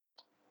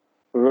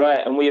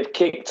Right, and we have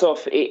kicked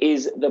off. It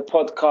is the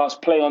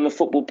podcast, Play on the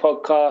Football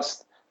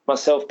podcast.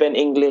 Myself, Ben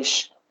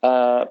English,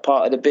 part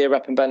of the Beer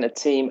Rap and Banter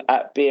team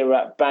at Beer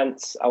Rap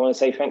Bants. I want to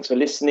say thanks for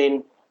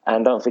listening,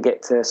 and don't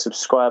forget to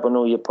subscribe on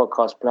all your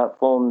podcast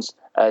platforms.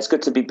 It's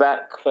good to be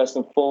back, first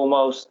and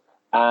foremost,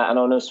 and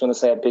I also want to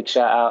say a big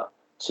shout out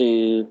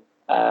to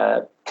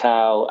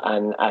Cal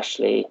and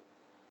Ashley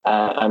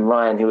and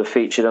Ryan, who were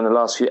featured on the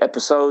last few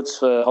episodes,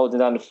 for holding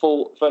down the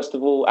fort. First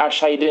of all, Ash,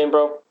 how you doing,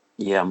 bro?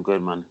 Yeah, I'm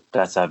good, man.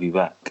 Glad to have you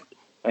back.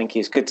 Thank you.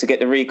 It's good to get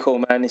the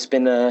recall, man. It's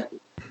been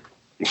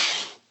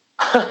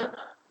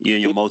You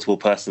and your multiple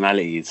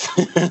personalities.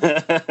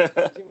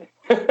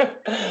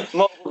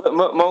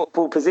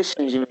 multiple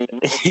positions, you mean?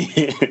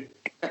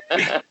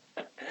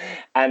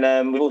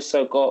 And we've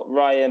also got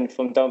Ryan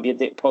from Don't Be a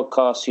Dick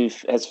podcast, who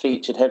has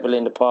featured heavily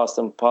in the past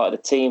and part of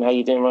the team. How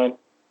you doing, Ryan?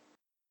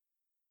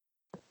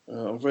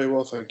 I'm very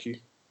well, thank you.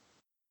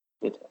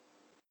 Good.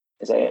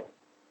 Is that it?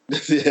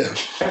 Yeah.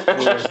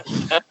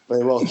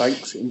 Very well,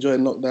 thanks.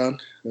 Enjoying lockdown.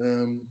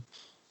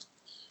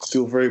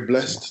 Feel very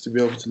blessed to be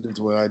able to live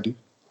the way I do.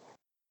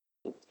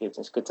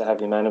 It's good to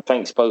have you, man. And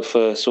thanks both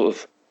for sort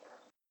of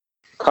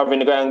covering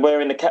the ground,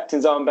 wearing the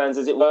captain's armbands,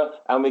 as it were.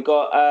 And we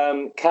got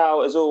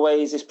Cal, as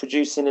always, is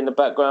producing in the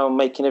background,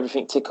 making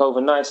everything tick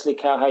over nicely.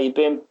 Cal, how you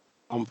been?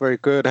 I'm very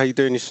good. How you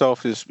doing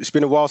yourself? It's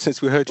been a while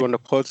since we heard you on the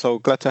pod, so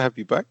glad to have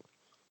you back.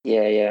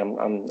 Yeah,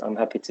 I'm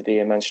happy to be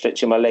a man,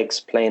 stretching my legs,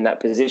 playing that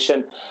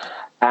position.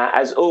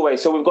 As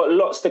always, so we've got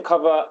lots to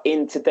cover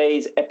in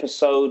today's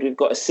episode. We've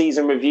got a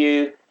season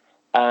review,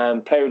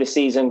 player of the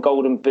season,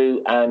 golden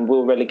boot, and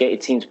will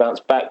relegated teams bounce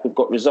back. We've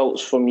got results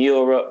from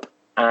Europe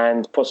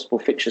and possible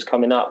fixtures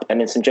coming up, and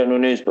then some general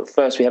news. But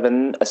first, we have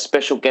a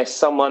special guest,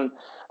 someone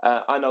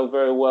I know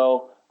very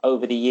well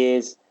over the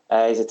years.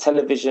 He's a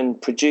television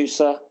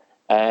producer.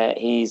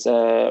 He's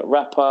a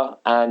rapper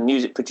and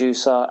music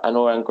producer, and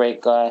all-round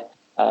great guy.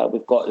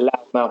 We've got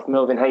Loudmouth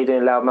Melvin. How you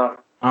doing, Loudmouth?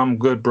 I'm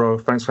good, bro.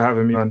 Thanks for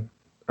having me on.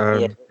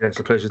 Yeah, it's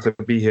a pleasure to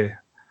be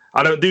here.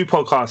 I don't do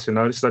podcasts,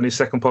 This is only the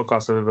second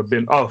podcast I've ever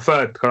been. Oh,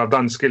 third, because I've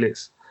done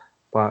Skillets.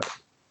 But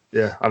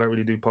yeah, I don't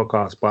really do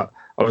podcasts. But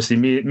obviously,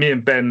 me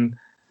and Ben,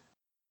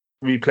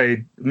 we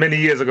played many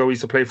years ago. We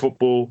used to play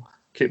football,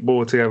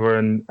 kickball together,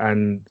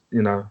 and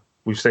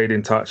we've stayed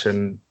in touch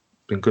and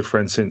been good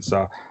friends since.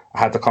 So I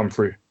had to come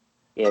through.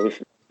 Yeah, we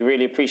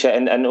really appreciate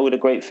it, and all the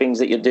great things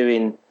that you're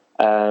doing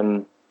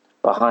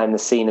behind the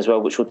scene as well,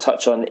 which we'll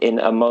touch on in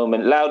a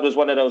moment. Loud was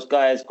one of those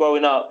guys.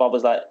 Growing up, I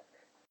was like,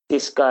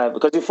 this guy,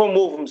 because he's from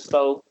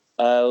Walthamstow,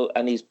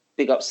 and he's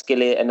big up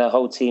Skillet and the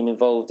whole team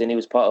involved, and he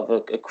was part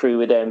of a crew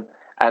with them.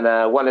 And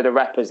one of the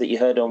rappers that you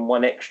heard on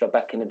One Extra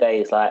back in the day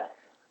is like,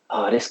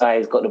 oh, this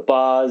guy's got the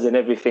bars and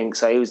everything.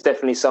 So he was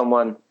definitely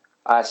someone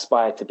I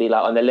aspired to be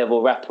like on the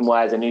level rapping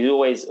wise, and he's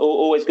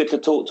always good to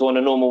talk to. On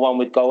a normal one,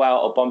 we'd go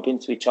out or bump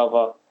into each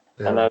other.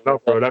 Yeah, and,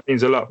 bro, that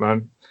means a lot,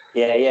 man.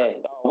 Yeah.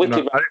 I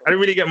didn't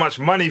really get much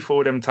money for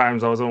all them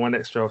times I was on One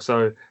Extra.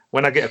 So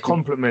when I get a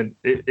compliment,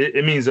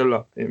 it means a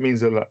lot. It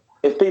means a lot.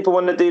 If people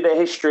want to do their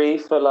history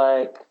for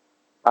like,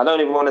 I don't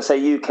even want to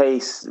say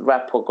UK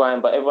rap or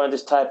grime, but everyone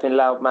just type in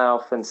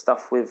Loudmouth and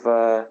stuff with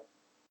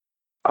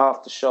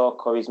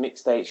Aftershock or his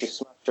mixtapes with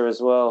Smasher as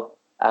well.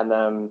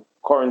 And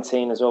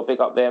Quarantine as well,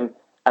 big up them.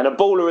 And a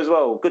baller as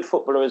well, good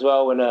footballer as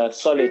well, and a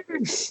solid.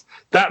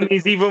 That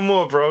means even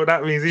more, bro.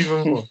 That means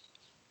even more.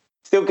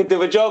 Still could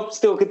do a job.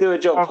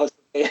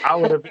 I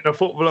would have been a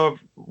footballer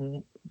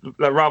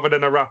rather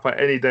than a rapper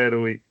any day of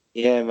the week.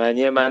 Yeah,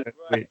 man.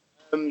 Right.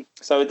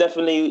 So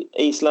definitely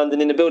East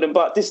London in the building.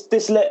 But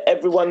this let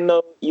everyone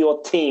know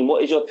your team.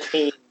 What is your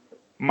team?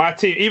 My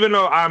team, even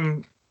though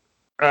I'm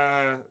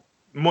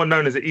more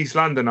known as an East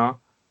Londoner,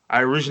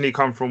 I originally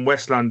come from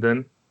West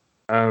London,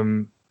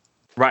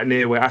 right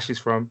near where Ash is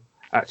from,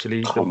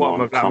 actually. The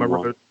bottom of Latimer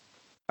Road.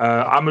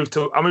 I moved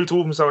to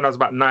Walthamstow when I was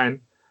about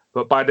 9.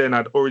 But by then,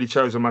 I'd already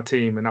chosen my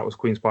team, and that was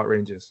Queen's Park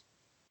Rangers.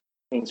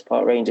 Queen's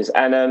Park Rangers.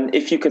 And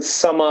if you could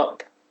sum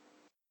up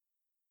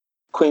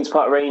Queen's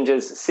Park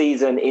Rangers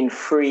season in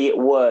 3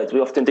 words, we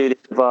often do this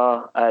with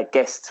our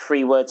guests,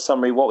 3-word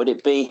summary, what would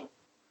it be?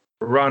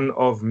 Run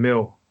of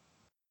mill.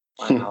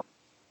 Wow.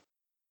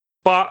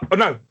 But,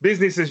 no,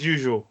 business as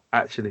usual,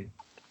 actually.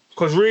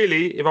 Because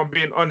really, if I'm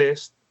being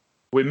honest,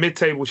 with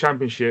mid-table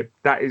championship,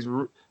 that is,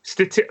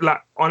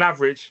 on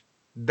average,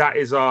 that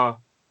is our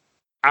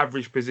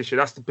average position.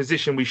 That's the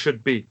position we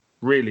should be,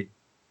 really.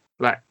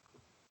 Like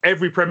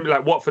every Premier,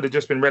 like Watford have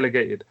just been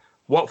relegated.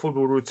 Watford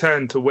will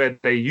return to where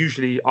they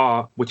usually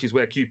are, which is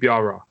where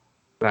QPR are.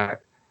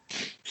 Like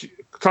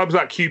clubs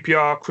like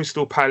QPR,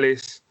 Crystal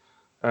Palace,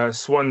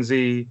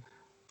 Swansea,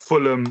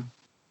 Fulham,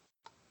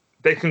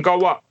 they can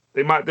go up.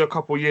 They might do a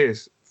couple of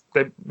years.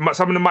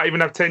 Some of them might even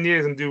have 10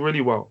 years and do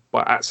really well.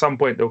 But at some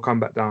point, they'll come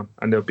back down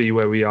and they'll be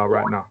where we are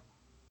right now.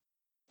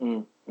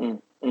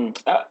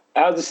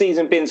 How's the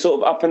season been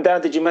sort of up and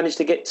down? Did you manage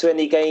to get to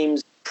any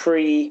games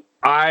pre?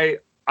 I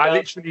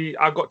got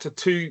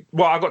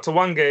to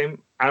 1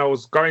 game and I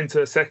was going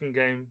to a second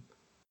game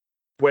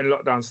when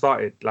lockdown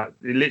started. Like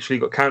it literally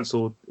got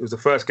cancelled. It was the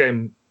first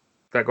game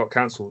that got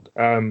cancelled.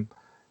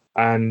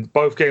 and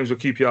both games were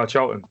QPR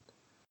Charlton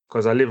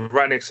because I live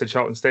right next to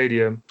Charlton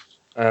Stadium.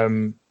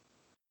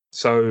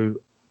 So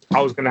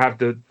I was going to have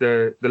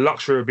the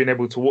luxury of being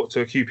able to walk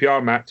to a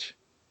QPR match,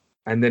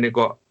 and then it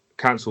got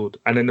cancelled.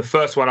 And then the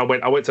first one I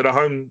went to the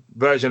home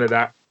version of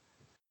that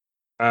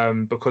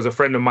because a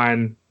friend of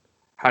mine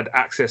had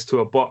access to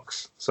a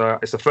box. So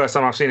it's the first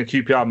time I've seen a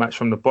QPR match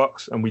from the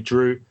box, and we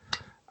drew.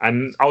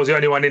 And I was the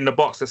only one in the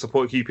box that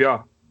supported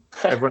QPR.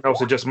 Everyone else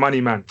was just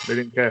money, man. They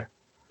didn't care.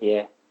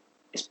 Yeah.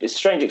 It's a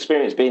strange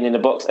experience being in the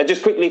box. And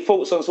just quickly,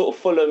 thoughts on sort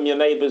of Fulham, your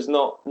neighbours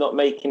not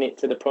making it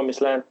to the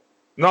promised land?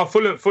 No,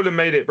 Fulham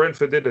made it.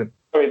 Brentford didn't.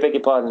 Sorry, beg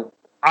your pardon.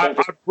 I'd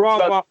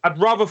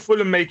rather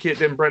Fulham make it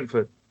than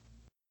Brentford.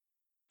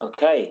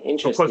 Okay,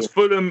 interesting. Because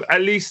Fulham,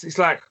 at least it's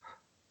like,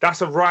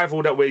 that's a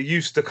rival that we're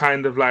used to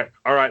kind of like,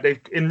 all right,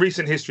 in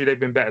recent history, they've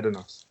been better than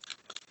us.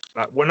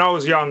 Like when I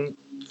was young,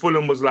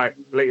 Fulham was like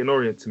Leyton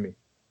Orient to me.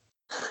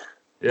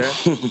 Yeah?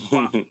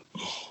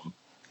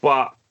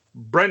 but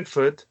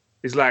Brentford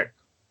is like,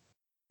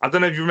 I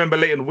don't know if you remember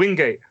Leighton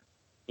Wingate.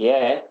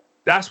 Yeah.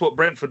 That's what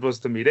Brentford was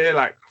to me. They're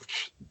like,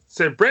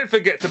 so if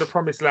Brentford get to the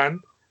promised land,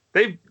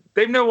 they've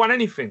never won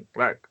anything.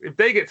 Like if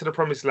they get to the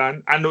promised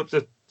land and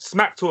the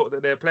smack talk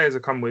that their players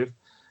have come with,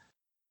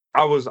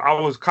 I was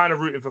kind of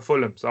rooting for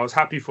Fulham. So I was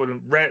happy for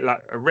them.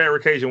 A rare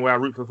occasion where I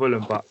root for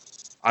Fulham, but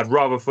I'd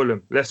rather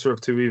Fulham. Lesser of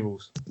two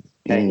evils.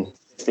 Okay.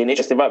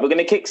 Interesting. Right, we're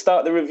going to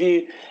kickstart the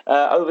review.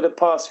 Over the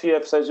past few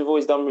episodes, we've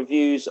always done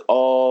reviews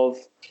of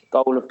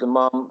Goal of the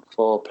Month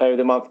or Player of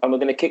the Month, and we're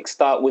going to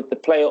kickstart with the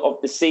Player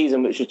of the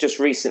Season, which was just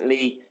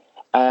recently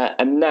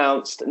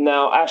announced.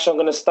 Now, Ash, I'm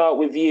going to start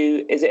with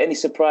you. Is it any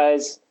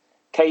surprise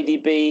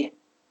KDB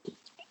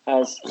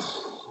has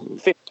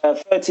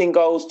 13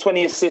 goals,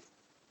 20 assists,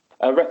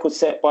 a record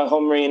set by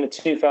Henry in the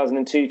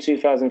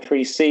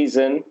 2002-2003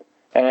 season?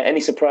 Any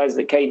surprise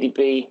that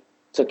KDB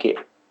took it?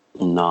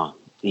 No.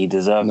 He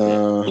deserved it.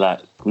 Like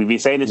we've been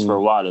saying this for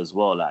a while as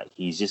well. Like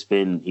he's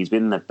been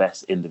the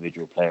best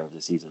individual player of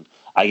the season.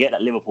 I get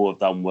that Liverpool have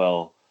done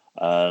well,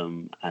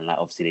 and like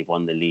obviously they've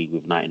won the league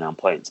with 99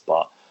 points.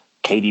 But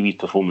KDB's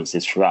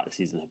performances throughout the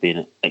season have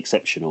been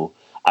exceptional,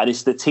 and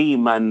it's the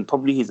team and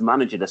probably his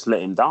manager that's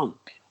let him down.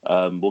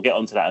 We'll get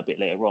onto that a bit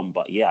later on.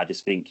 But yeah, I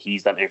just think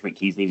he's done everything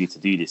he's needed to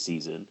do this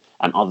season,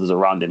 and others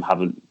around him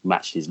haven't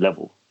matched his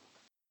level.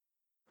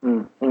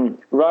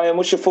 Ryan,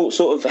 what's your thoughts?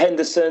 Sort of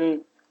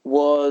Henderson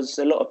was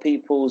a lot of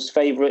people's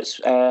favourites,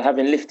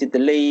 having lifted the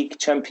league,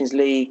 Champions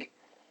League,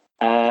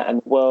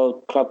 and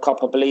World Club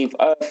Cup, I believe.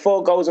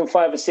 4 goals and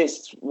 5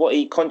 assists, what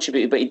he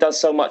contributed, but he does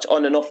so much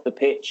on and off the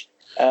pitch.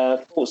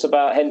 Thoughts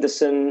about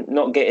Henderson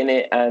not getting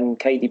it and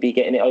KDB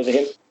getting it over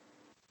him?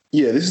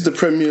 Yeah, this is the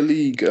Premier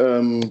League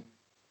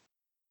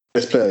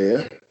best player,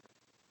 yeah?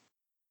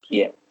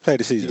 Yeah. Player of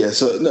the season. Yeah,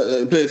 so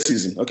player of the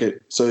season. Okay,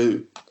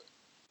 so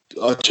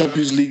our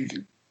Champions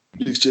League...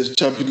 It's just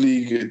Champions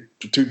League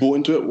to be brought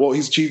into it. What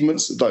his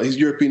achievements, like his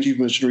European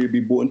achievements, should really be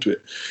brought into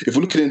it. If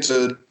we're looking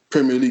into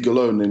Premier League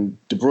alone, then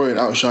De Bruyne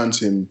outshines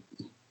him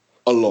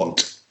a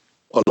lot.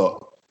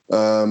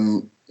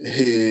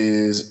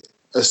 His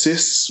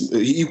assists,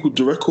 he equaled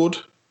the record,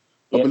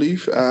 I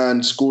believe,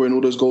 and scoring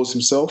all those goals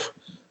himself.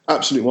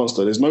 Absolute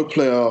monster. There's no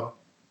player,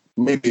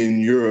 maybe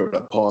in Europe,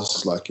 that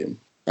passes like him.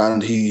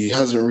 And he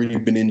hasn't really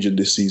been injured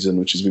this season,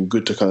 which has been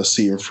good to kind of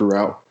see him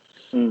throughout.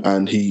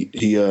 And he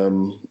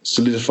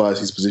solidifies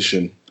his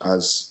position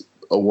as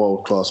a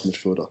world-class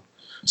midfielder.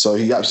 So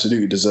he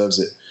absolutely deserves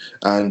it.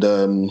 And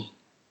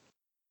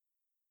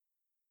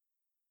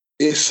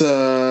it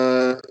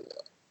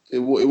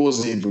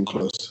wasn't even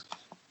close.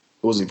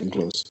 It wasn't even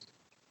close.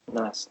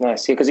 Nice. Yeah,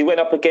 because he went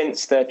up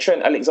against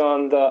Trent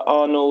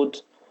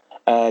Alexander-Arnold,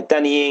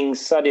 Danny Ings,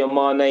 Sadio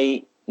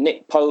Mane,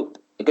 Nick Pope,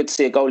 good to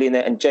see a goalie in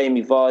there, and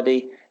Jamie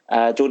Vardy,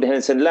 Jordan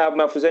Henderson.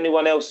 Loudmouth, was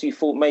anyone else you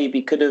thought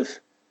maybe could have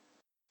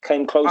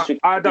came close?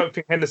 I don't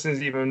think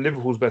Henderson's even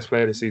Liverpool's best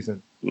player this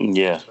season.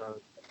 Yeah. So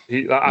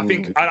I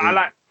think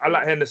I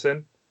like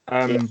Henderson,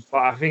 but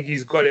I think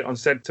he's got it on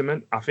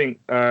sentiment. I think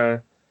I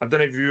don't know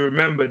if you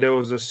remember, there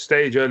was a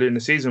stage earlier in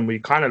the season where he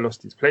kind of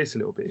lost his place a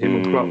little bit. Him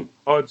and Klopp.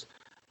 Odds,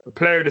 a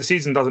player of the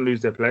season doesn't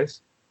lose their place.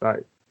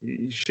 Like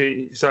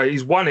so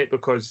he's won it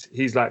because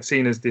he's like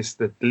seen as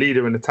the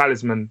leader and the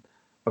talisman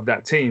of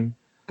that team,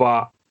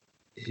 but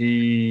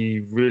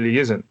he really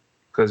isn't.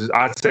 Because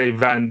I'd say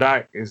Van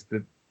Dijk is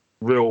the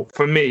real,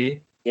 for me,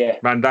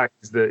 Van Dijk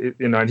is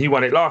and he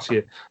won it last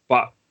year.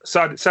 But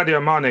Sadio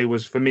Mane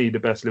was, for me, the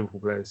best Liverpool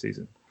player this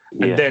season.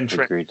 And then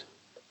Trent. Agreed.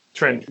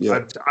 Trent.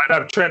 Yeah. I'd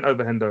have Trent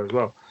over Hendo as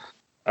well.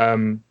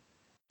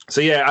 So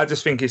yeah, I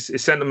just think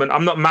it's sentiment.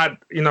 I'm not mad,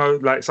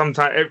 like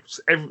sometimes,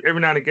 every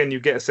now and again,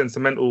 you get a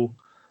sentimental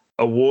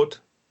award.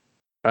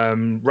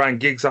 Ryan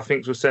Giggs, I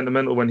think, was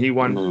sentimental when he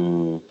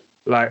won.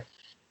 Like,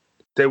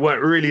 they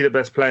weren't really the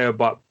best player,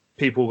 but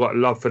people got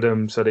love for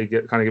them, so they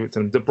give it to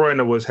them. De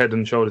Bruyne was head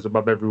and shoulders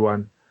above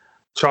everyone.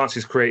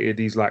 Chances created,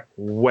 he's like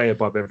way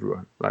above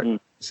everyone,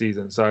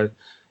 season. So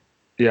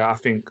yeah, I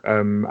think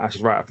Ash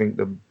is right. I think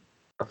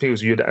it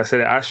was you that I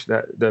said it, Ash.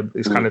 That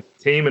it's kind of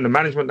the team and the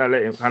management that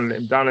let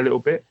him down a little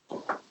bit.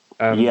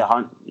 Yeah,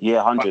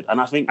 100.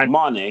 And I think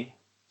Mane.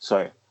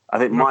 Sorry, I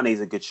think Mane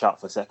is a good shout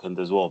for second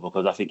as well,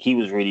 because I think he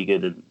was really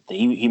good and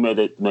he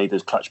made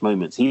those clutch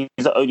moments. He's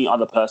the only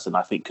other person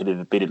I think could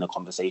have been in the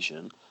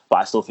conversation, but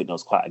I still think there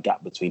was quite a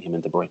gap between him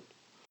and De Bruyne.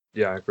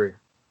 Yeah, I agree.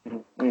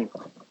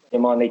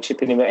 Mane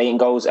chipping in at 8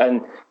 goals,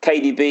 and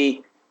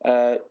KDB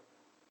out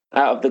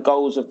of the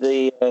goals of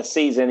the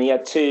season, he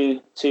had two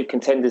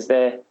contenders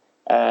there.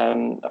 I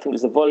think it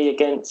was the volley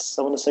against,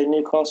 I want to say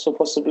Newcastle,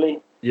 possibly.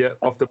 Yeah,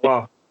 off the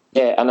bar.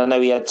 Yeah, and I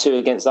know he had 2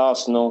 against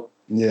Arsenal.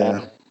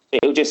 Yeah.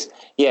 It'll just,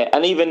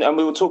 and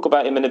we will talk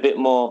about him in a bit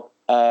more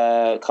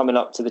coming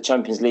up to the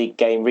Champions League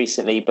game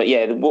recently. But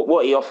yeah,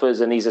 what he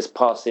offers, and he's just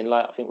passing,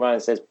 like I think Ryan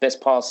says,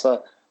 best passer,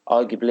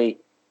 arguably,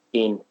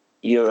 in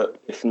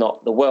Europe, if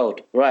not the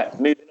world. Right,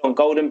 moving on,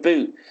 Golden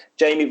Boot.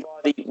 Jamie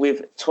Vardy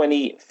with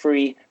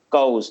 23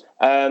 goals.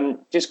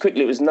 Just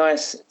quickly, it was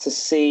nice to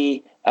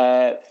see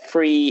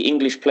 3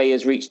 English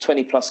players reach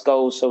 20-plus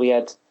goals. So we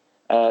had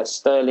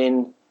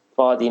Sterling,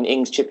 Vardy and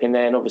Ings chipping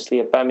there, and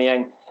obviously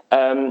Aubameyang.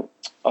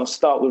 I'll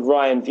start with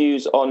Ryan.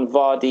 Views on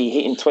Vardy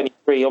hitting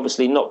 23,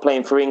 obviously not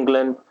playing for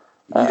England.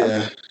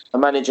 A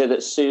manager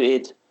that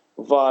suited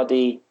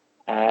Vardy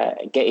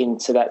getting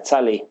to that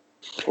tally.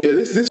 Yeah,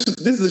 this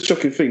is a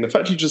shocking thing. The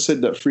fact you just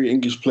said that 3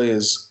 English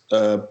players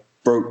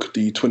broke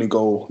the 20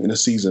 goal in a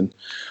season.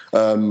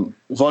 Vardy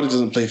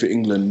doesn't play for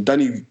England.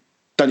 Danny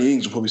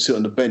Ings will probably sit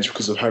on the bench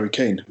because of Harry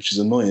Kane, which is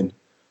annoying.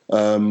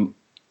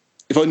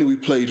 If only we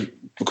played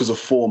because of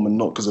form and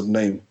not because of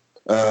name.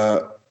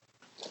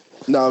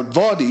 Now, I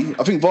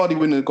think Vardy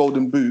winning the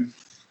Golden Boot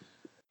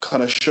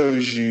kind of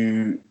shows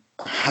you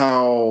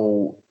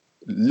how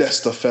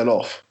Leicester fell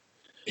off.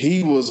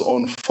 He was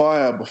on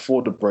fire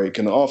before the break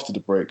and after the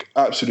break.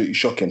 Absolutely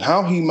shocking.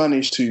 How he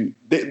managed to...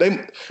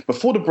 They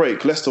before the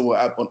break, Leicester were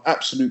on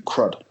absolute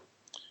crud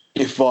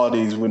if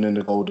Vardy is winning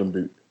the Golden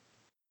Boot.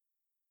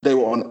 They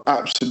were on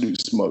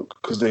absolute smoke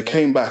because they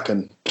came back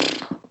and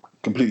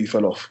completely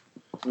fell off.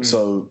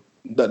 So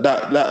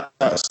that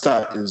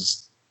stat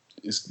is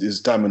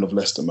damning of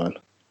Leicester,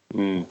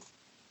 man.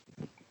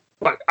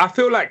 But I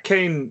feel like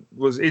Kane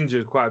was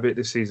injured quite a bit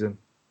this season.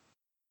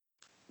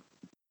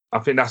 I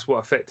think that's what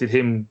affected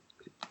him.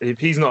 If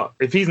he's not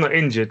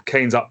injured,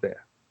 Kane's up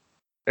there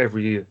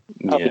every year.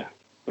 Yeah,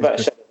 without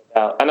a shadow of a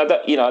doubt.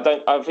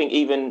 And I think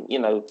even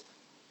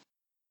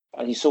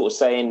he's sort of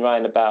saying,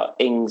 Ryan, about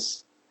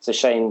Ings. It's a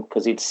shame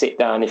because he'd sit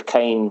down if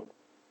Kane,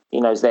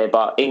 is there.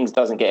 But Ings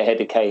doesn't get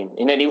ahead of Kane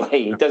in any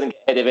way. He doesn't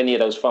get ahead of any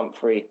of those front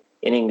 3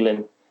 in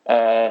England.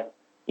 Get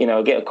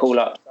a call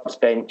up, subs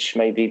bench,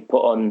 maybe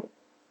put on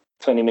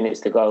 20 minutes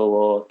to go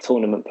or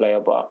tournament player.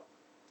 But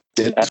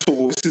this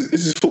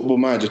is Football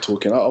Manager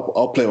talking.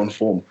 I'll play on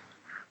form.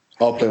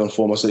 I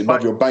say,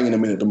 if you're banging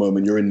them in at the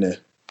moment, you're in there.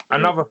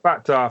 Another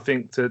factor I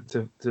think to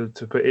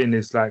put in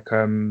is like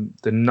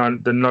the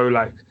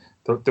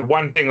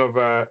one thing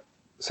of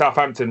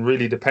Southampton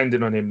really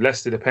depending on him,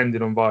 Leicester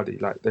depending on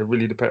Vardy. Like they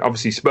really depend.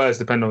 Obviously, Spurs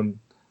depend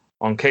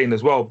on Kane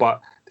as well,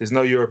 but there's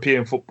no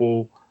European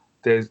football.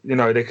 There's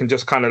they can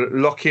just kind of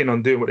lock in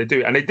on doing what they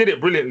do, and they did it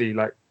brilliantly.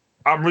 Like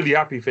I'm really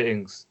happy for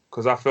Ings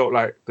because I felt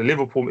like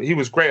he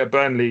was great at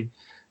Burnley.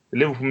 The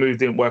Liverpool move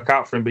didn't work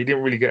out for him, but he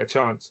didn't really get a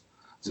chance.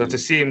 So to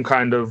see him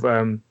kind of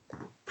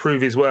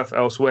prove his worth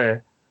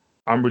elsewhere,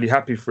 I'm really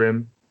happy for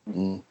him.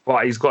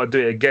 But he's got to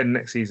do it again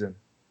next season.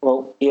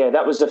 Well, yeah,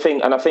 that was the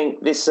thing. And I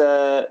think this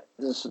the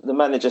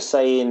manager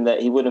saying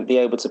that he wouldn't be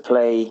able to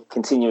play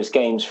continuous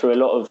games for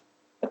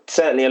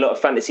certainly a lot of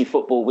fantasy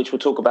football, which we'll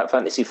talk about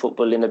fantasy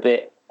football in a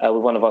bit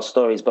with one of our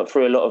stories, but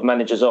threw a lot of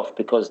managers off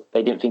because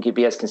they didn't think he'd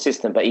be as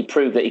consistent. But he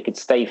proved that he could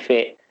stay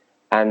fit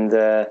and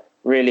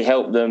really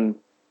help them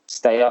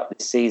stay up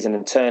this season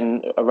and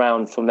turn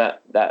around from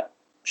that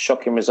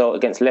shocking result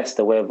against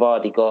Leicester where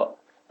Vardy got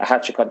a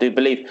hat-trick, I do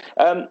believe.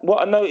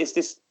 What I noticed,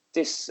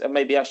 this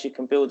maybe Ashley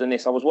can build on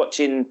this, I was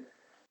watching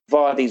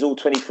Vardy's all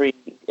 23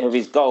 of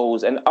his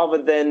goals, and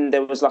other than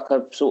there was like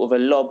a sort of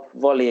a lob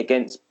volley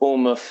against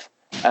Bournemouth,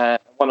 1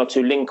 or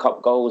 2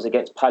 link-up goals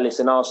against Palace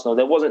and Arsenal,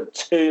 there wasn't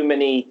too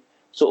many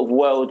sort of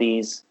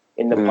worldies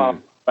in the park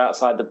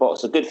outside the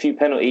box. A good few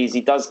penalties.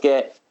 He does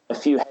get a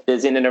few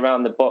headers in and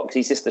around the box.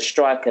 He's just a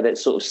striker that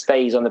sort of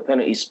stays on the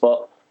penalty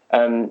spot.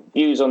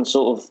 Views on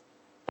sort of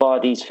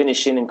Vardy's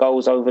finishing and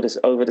goals over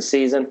the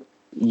season?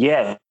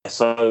 Yeah,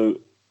 so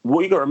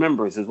what you got to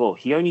remember is as well,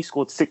 he only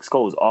scored 6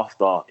 goals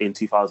in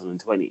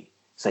 2020.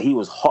 So he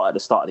was hot at the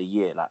start of the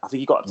year. Like I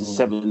think he got up to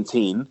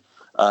 17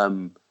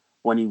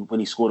 when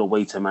he scored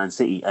away to Man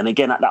City. And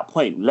again, at that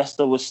point,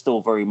 Leicester was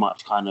still very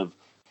much kind of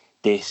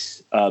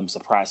this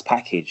surprise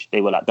package.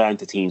 They were like going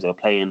to teams. They were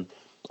playing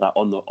like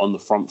on the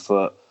front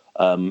foot.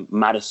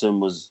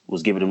 Maddison was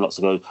giving him lots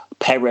of goals.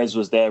 Perez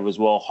was there as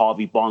well.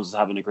 Harvey Barnes was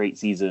having a great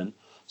season.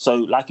 So,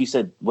 like you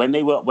said, when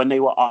they were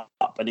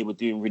up and they were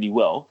doing really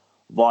well,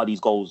 Vardy's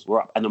goals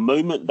were up. And the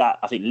moment that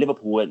I think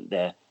Liverpool went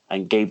there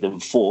and gave them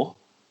 4,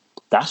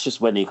 that's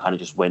just when they kind of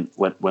just went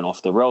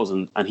off the rails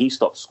and he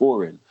stopped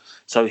scoring.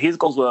 So his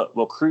goals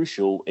were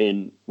crucial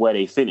in where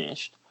they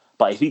finished.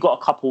 But if he got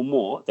a couple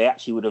more, they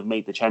actually would have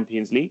made the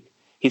Champions League.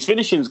 his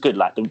finishing's good.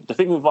 Like the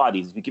thing with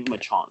Vardy is, if you give him a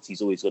chance,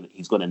 he's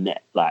gonna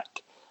net.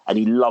 Like, and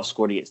he loves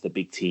scoring against the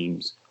big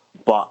teams.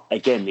 But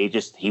again,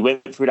 he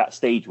went through that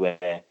stage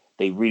where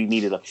they really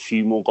needed a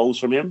few more goals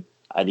from him,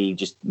 and he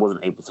just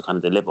wasn't able to kind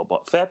of deliver.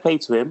 But fair play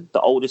to him,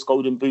 the oldest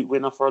Golden Boot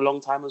winner for a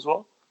long time as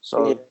well.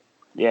 So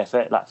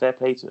fair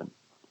play to him.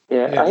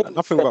 Yeah,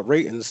 nothing but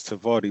ratings to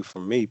Vardy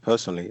from me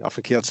personally. I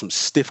think he had some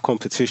stiff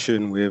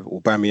competition with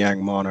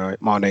Aubameyang,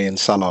 Mane and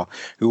Salah,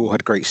 who all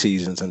had great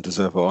seasons and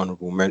deserve an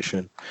honourable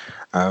mention.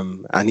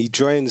 And he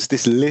joins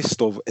this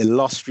list of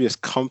illustrious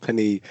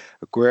company,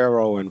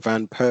 Aguero and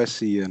Van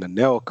Persie and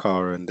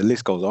Anelka, and the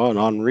list goes on,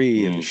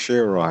 Henry and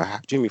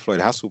Shearer, Jimmy Floyd,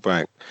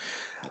 Hasselbank.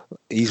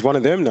 He's one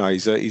of them now.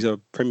 He's a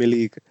Premier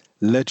League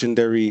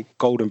legendary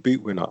Golden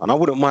Boot winner. And I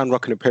wouldn't mind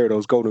rocking a pair of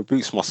those Golden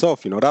Boots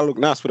myself. That look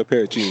nice with a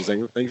pair of jeans, don't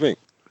you think?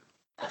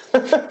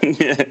 Boots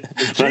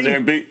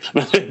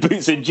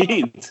and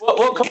jeans.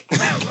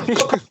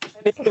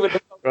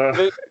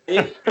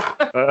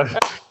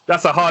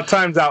 That's a hard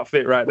times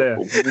outfit right there.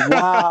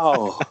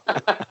 Wow.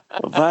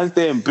 Man's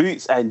doing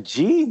boots and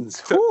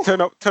jeans.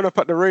 Turn up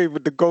at the rave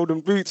with the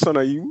golden boots on.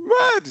 Are you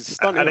mad? It's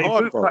stunning. And they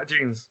hard, boot bro. flat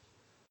jeans.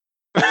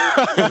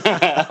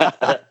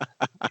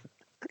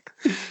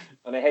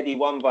 On a Heady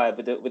One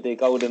vibe with the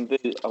golden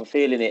boot. I'm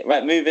feeling it.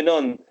 Right, moving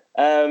on.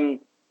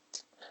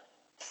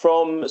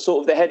 From sort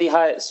of the heady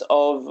heights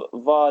of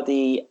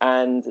Vardy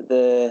and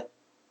the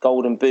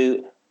Golden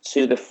Boot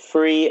to the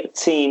 3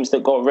 teams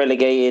that got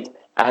relegated,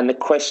 and the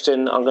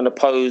question I'm going to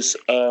pose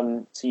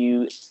to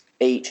you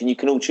each, and you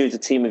can all choose a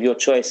team of your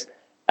choice.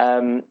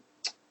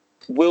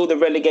 Will the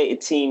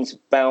relegated teams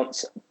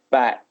bounce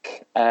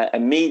back,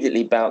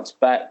 immediately bounce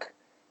back,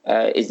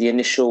 is the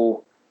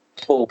initial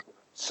thought.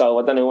 So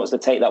I don't know who wants to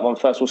take that one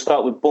first. We'll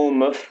start with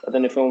Bournemouth. I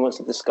don't know if anyone wants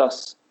to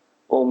discuss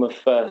Bournemouth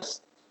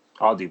first.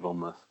 I'll do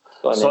Bournemouth.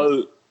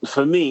 So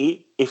for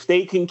me, if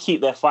they can keep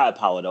their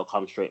firepower, they'll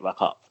come straight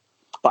back up.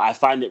 But I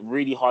find it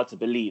really hard to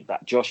believe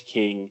that Josh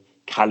King,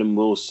 Callum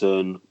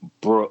Wilson,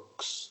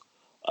 Brooks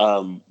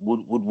would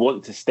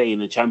want to stay in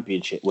the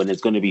Championship when it's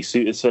going to be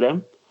suited for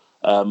them.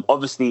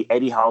 Obviously,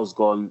 Eddie Howe's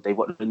gone. They've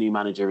got the new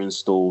manager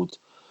installed.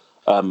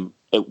 We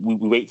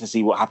wait to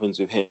see what happens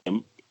with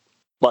him.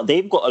 But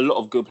they've got a lot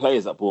of good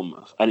players at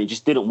Bournemouth, and it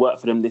just didn't work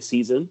for them this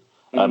season.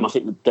 I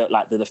think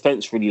that the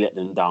defence really let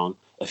them down.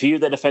 A few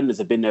of their defenders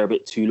have been there a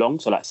bit too long.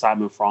 So like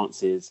Simon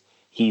Francis,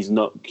 he's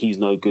no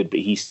good, but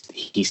he's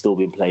still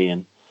been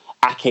playing.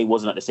 Ake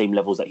wasn't at the same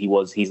levels that he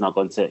was. He's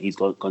gone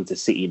to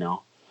City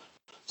now.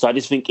 So I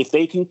just think if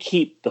they can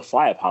keep the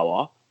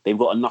firepower, they've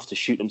got enough to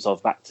shoot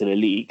themselves back to the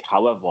league.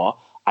 However,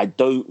 I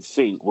don't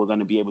think we're going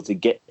to be able to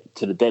get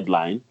to the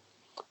deadline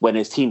when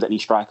there's teams that need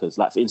strikers.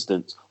 Like, for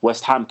instance,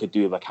 West Ham could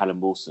do with a Callum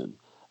Wilson.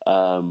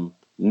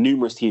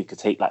 Numerous teams could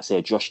take, like, say,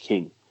 a Josh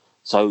King.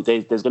 So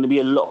there's going to be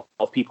a lot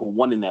of people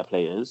wanting their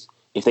players.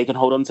 If they can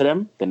hold on to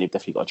them, then they've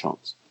definitely got a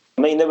chance.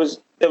 I mean, there was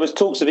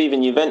talks of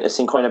even Juventus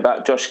inquiring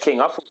about Josh King.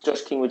 I thought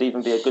Josh King would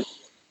even be a good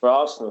for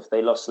Arsenal if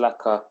they lost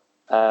Laka.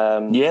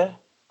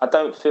 I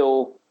don't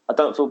feel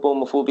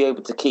Bournemouth will be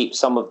able to keep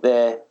some of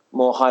their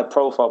more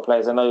high-profile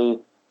players. I know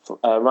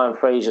Ryan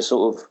Fraser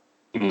sort of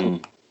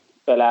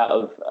fell out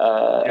of.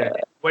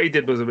 What he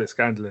did was a bit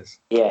scandalous.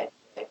 Yeah.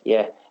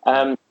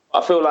 I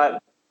feel like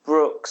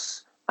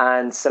Brooks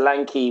and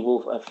Solanke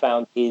will have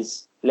found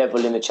his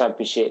level in the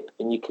Championship,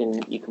 and you can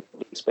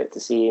expect to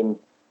see him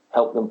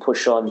help them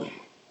push on.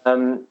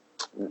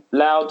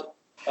 Loud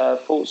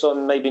thoughts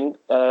on maybe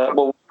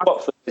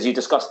Watford, as you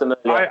discussed them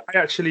earlier. I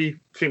actually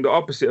think the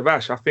opposite of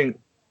Ash. I think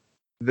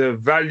the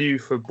value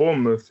for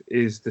Bournemouth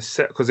is the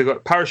set, because they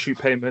got parachute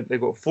payment. They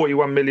got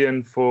 41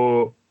 million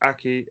for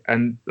Ake,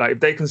 and like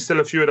if they can still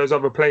a few of those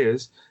other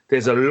players,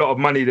 there's a lot of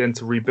money then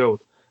to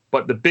rebuild.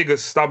 But the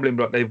biggest stumbling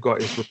block they've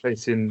got is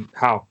replacing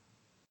Howe.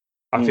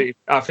 I think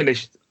they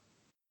should.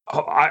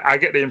 I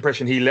get the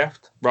impression he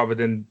left rather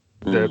than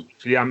the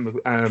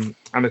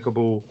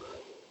amicable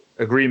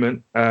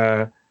agreement.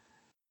 But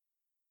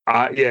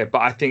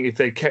I think if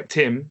they kept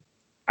him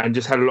and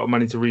just had a lot of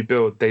money to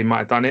rebuild, they might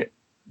have done it.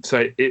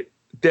 So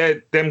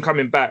them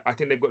coming back, I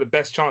think they've got the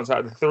best chance out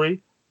of the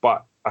 3,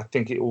 but I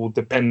think it will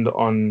depend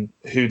on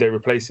who they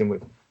replace him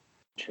with.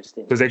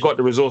 Interesting. Because they've got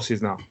the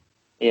resources now.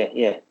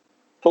 Yeah.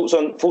 Thoughts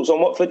on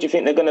Watford? Do you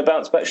think they're going to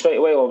bounce back straight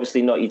away? Or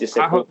obviously not. You just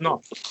said. I hope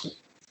not.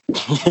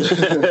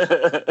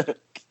 Because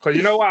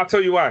you know what? I'll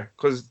tell you why.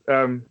 Because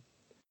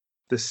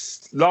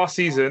this last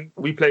season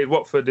we played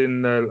Watford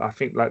in I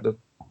think like the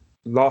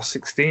last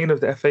 16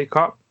 of the FA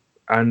Cup,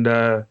 and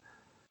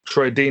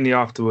Troy Deeney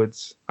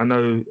afterwards. I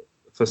know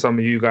for some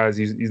of you guys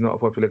he's not a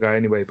popular guy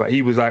anyway, but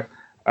he was like,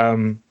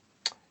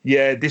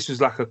 this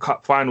was like a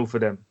cup final for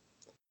them,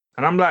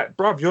 and I'm like,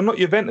 bruv, you're not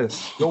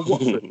Juventus, you're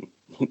Watford.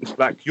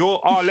 Like, you're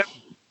our level.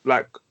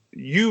 Like,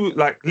 you,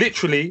 like,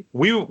 literally,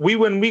 we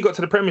when we got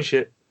to the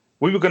Premiership,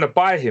 we were going to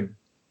buy him.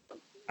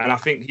 And I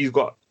think he's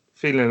got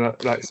feeling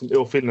like some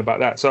ill feeling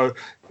about that. So,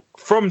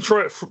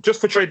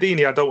 just for Troy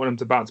Deeney, I don't want him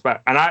to bounce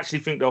back. And I actually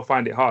think they'll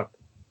find it hard.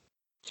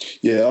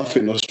 Yeah, I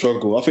think they'll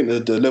struggle. I think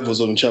the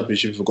levels on the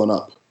Championship have gone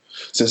up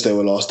since they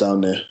were last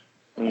down there.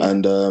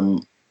 And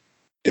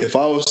If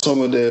I was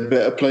some of their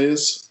better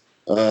players,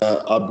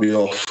 I'd be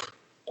off.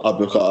 I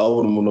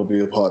wouldn't want to be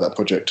a part of that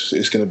project.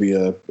 It's going to be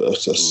a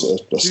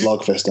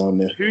slugfest down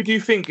there. Who do you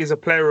think is a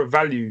player of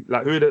value?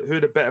 Like, who are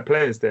the better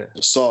players there?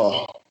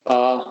 Sarr.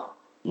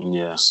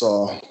 Yeah.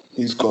 Sarr.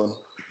 He's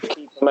gone.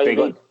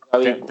 Maybe.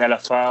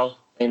 Delafau.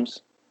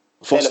 James.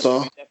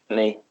 Foster.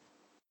 Definitely.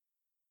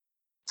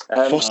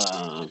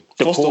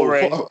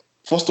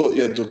 Foster,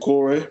 yeah,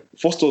 Decore.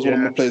 Foster was one of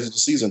my players of the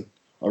season.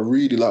 I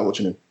really like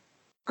watching him.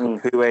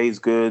 Capoue is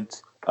good.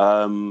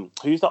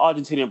 Who's the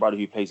Argentinian brother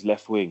who plays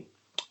left wing?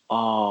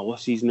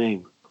 What's his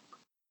name?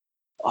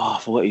 I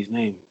forgot his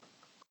name.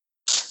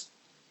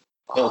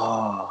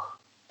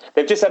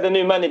 They've just had a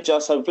new manager,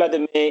 so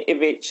Vladimir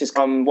Ivic has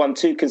won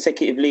 2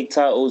 consecutive league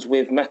titles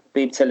with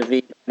Maccabi Tel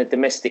Aviv and a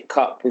domestic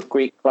cup with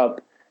Greek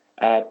club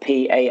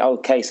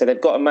PAOK. So they've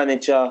got a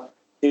manager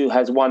who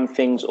has won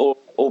things,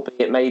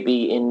 albeit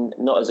maybe in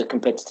not as a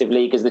competitive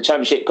league as the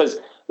Championship. Because,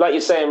 like you're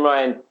saying,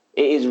 Ryan,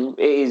 it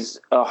is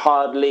a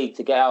hard league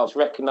to get out. It's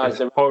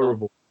recognised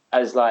horrible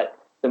as like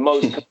the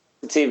most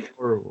competitive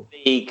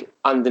league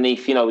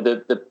underneath,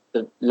 the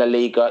La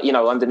Liga,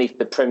 underneath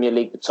the Premier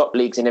League, the top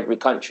leagues in every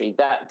country.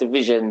 That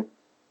division,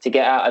 to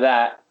get out of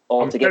that,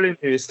 telling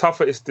you, it's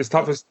tougher. It's the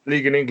toughest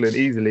league in England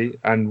easily,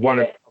 and one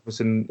of the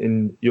toughest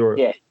in Europe.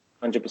 Yeah,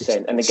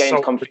 100%. And the games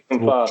come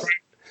fast.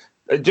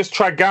 Just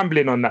try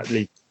gambling on that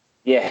league.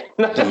 Yeah.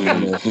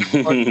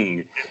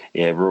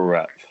 Yeah, real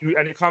rap.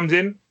 And it comes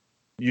in,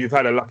 you've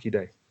had a lucky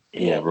day.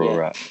 Yeah, real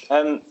rap.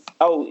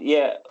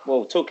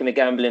 Well, talking of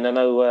gambling, I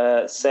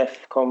know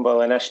Seth Combo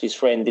and Ashley's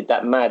friend did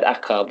that mad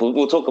ACCA.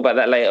 We'll talk about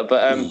that later.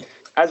 But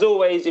as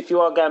always, if you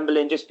are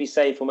gambling, just be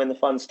safe. And when the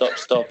fun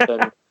stops, stop.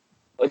 And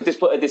just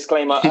put a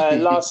disclaimer.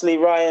 Lastly,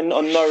 Ryan,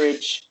 on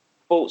Norwich,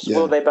 thoughts,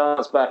 will they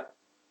bounce back?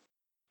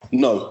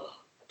 No,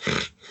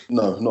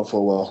 not for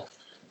a while.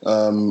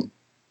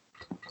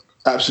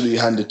 Absolutely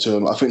handed to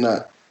them. I think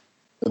that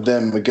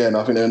them, again,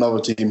 I think they're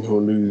another team who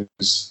will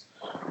lose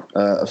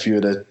a few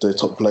of their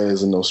top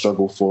players, and they'll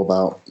struggle for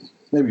about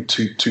maybe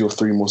two or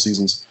three more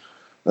seasons.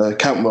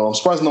 Cantwell, I'm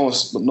surprised no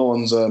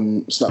one's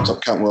snapped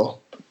up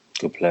Cantwell.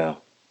 Good player.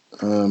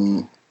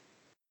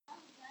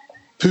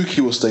 Pookie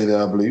will stay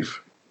there, I believe.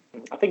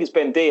 I think it's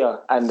Bendia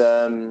and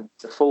the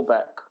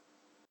fullback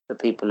that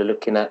people are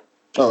looking at.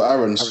 Oh,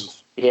 Aarons.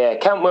 Yeah,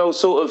 Cantwell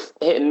sort of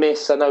hit and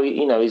miss. I know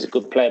he's a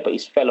good player, but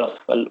he's fell off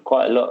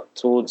quite a lot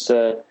towards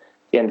the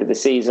end of the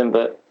season.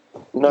 But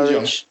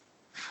Norwich,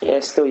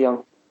 still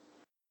young.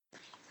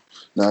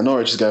 No,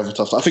 Norwich is going to have a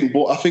tough time. I think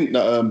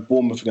that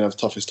Bournemouth are going to have the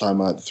toughest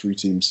time out of the 3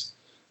 teams.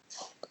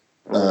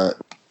 And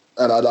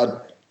I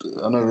know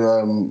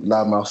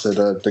Loudmouth said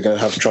they're going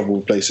to have trouble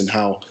replacing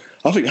Howe.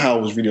 I think Howe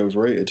was really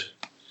overrated.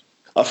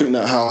 I think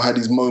that Howe had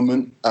his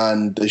moment,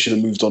 and they should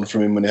have moved on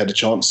from him when they had a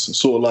chance.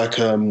 Sort of like,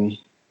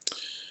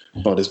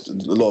 there's a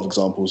lot of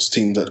examples.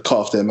 Teams that cut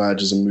off their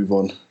managers and move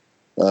on.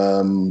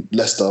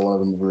 Leicester, one of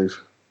them, I believe.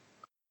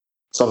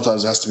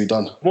 Sometimes it has to be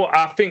done. Well,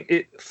 I think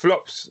it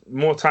flops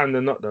more time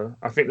than not, though.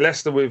 I think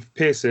Leicester with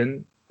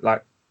Pearson,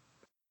 like,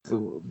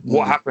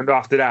 what happened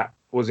after that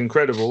was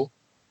incredible.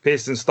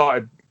 Pearson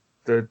started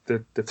the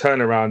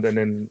turnaround, and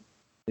then,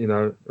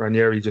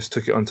 Ranieri just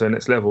took it on to the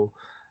next level.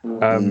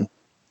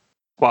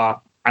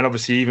 And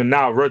obviously even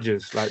now,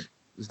 Rodgers,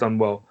 has done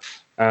well.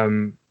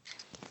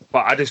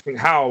 But I just think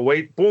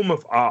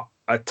Bournemouth are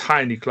a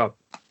tiny club.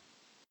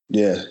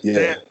 Yeah.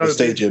 The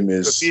stadium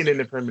is being in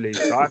the Premier League.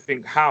 So I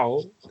think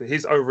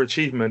his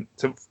overachievement.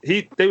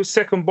 They were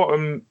second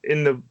bottom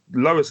in the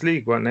lowest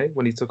league, weren't they,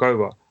 when he took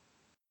over?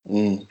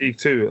 League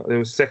 2, they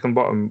were second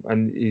bottom,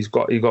 and he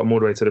got them all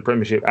the way to the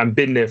Premiership and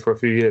been there for a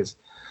few years.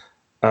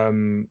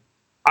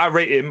 I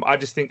rate him. I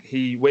just think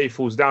where he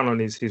falls down on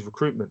his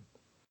recruitment.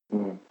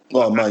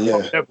 Oh man,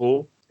 yeah.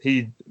 Level,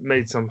 he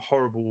made some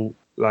horrible,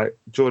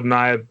 Jordan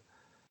Ibe,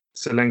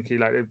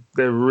 Solanke,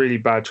 they're really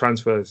bad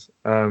transfers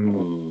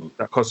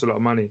that cost a lot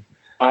of money.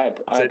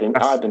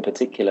 Ibe in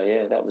particular,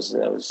 yeah, that was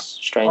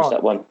strange,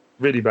 that one.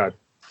 Really bad.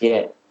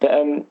 Yeah,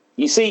 but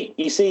you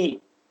see,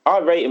 I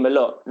rate him a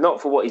lot,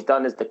 not for what he's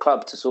done as the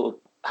club to sort of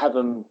have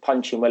him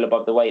punching well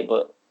above the weight,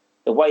 but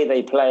the way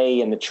they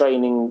play and the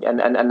training and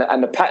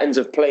the patterns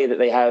of play that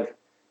they have.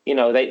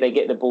 They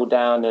get the ball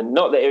down, and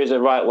not that there is a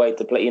right way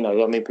to play.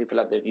 People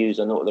have their views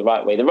on what the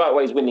right way. The right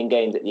way is winning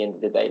games at the end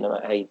of the day, no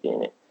matter how you're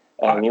doing it.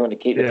 You want to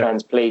keep the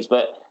fans pleased,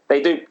 but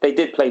they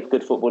did play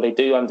good football. They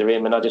do under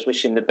him, and I just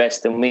wish him the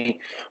best. And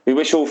we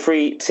wish all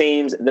 3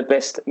 teams the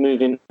best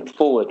moving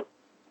forward.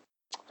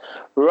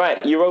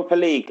 Right, Europa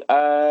League.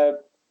 My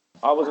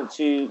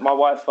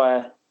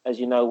Wi-Fi, as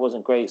you know,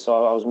 wasn't great,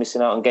 so I was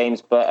missing out on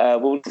games.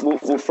 But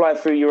we'll fly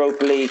through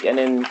Europa League and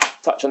then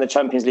touch on the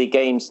Champions League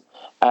games.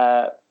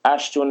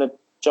 Ash, do you want to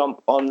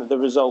jump on the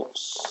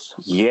results?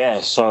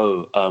 Yeah,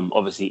 so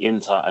obviously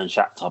Inter and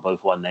Shakhtar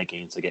both won their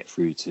games to get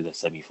through to the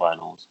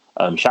semi-finals.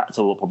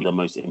 Shakhtar were probably the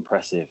most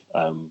impressive.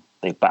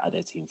 They battered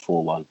their team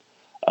 4-1.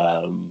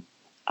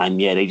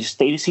 And yeah, they just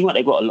seem like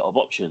they've got a lot of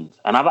options.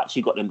 And I've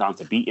actually got them down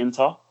to beat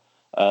Inter.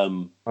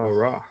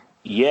 Right.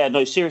 Yeah,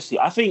 no, seriously.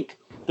 I think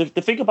the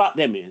thing about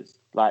them is,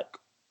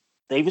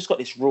 they've just got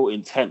this raw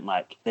intent.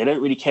 Like, they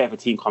don't really care if a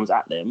team comes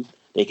at them.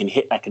 They can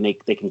hit, like, and they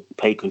can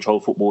play control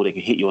football. They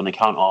can hit you on the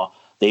counter.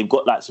 They've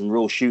got, like, some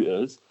real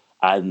shooters.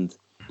 And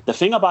the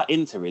thing about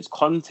Inter is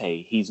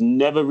Conte, he's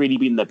never really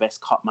been the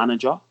best cup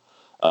manager.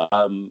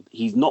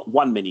 He's not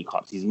won many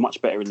cups. He's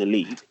much better in the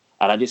league.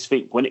 And I just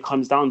think when it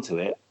comes down to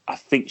it, I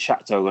think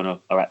Shakhtar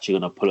are actually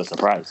going to pull a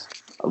surprise.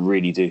 I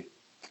really do.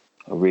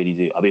 I really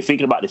do. I've been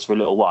thinking about this for a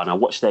little while, and I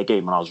watched their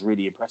game, and I was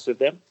really impressed with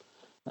them.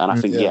 And I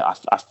think,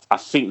 I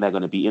think they're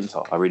going to beat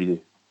Inter. I really do.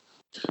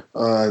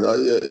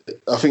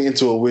 I think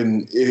Inter will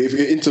win. If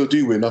Inter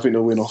do win, I think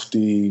they'll win off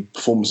the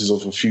performances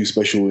of a few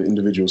special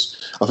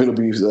individuals. I think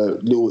there'll be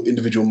little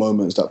individual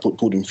moments that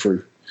pull them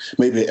through.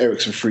 Maybe an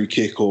Eriksen free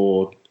kick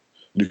or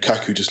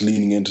Lukaku just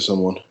leaning into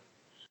someone.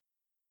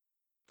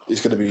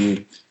 It's going to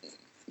be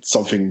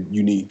something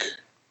unique,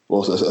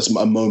 or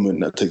a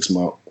moment that takes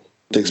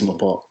them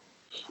apart.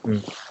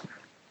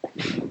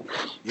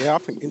 Yeah, I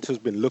think Inter's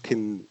been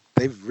looking.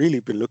 They've really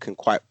been looking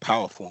quite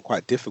powerful and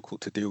quite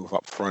difficult to deal with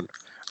up front.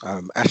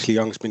 Ashley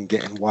Young's been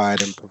getting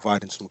wide and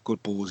providing some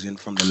good balls in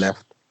from the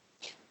left.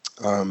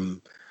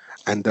 And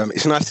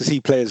it's nice to see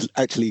players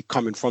actually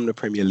coming from the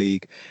Premier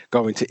League,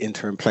 going to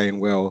Inter and playing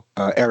well.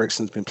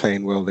 Eriksen's been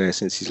playing well there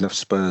since he's left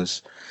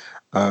Spurs.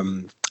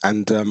 And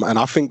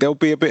I think there'll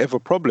be a bit of a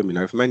problem,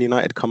 if Man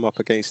United come up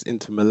against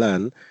Inter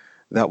Milan.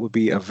 That would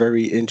be a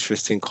very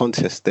interesting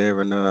contest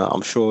there, and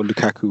I'm sure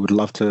Lukaku would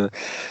love to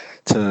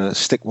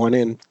stick one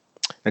in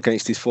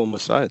against his former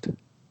side.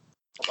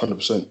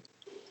 100%.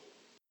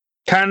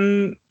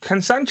 Can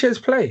Sanchez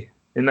play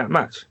in that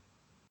match?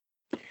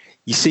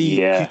 You see,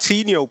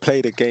 Coutinho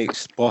played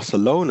against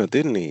Barcelona,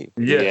 didn't he?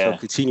 Yeah.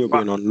 So Coutinho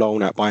being on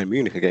loan at Bayern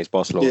Munich against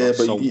Barcelona. Yeah,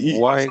 but so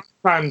why?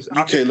 Sometimes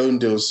UK loan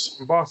deals.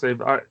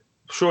 Barca,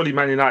 surely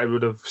Man United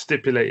would have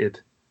stipulated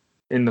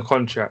in the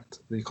contract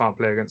that you can't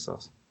play against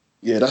us.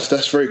 Yeah,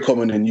 that's very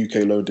common in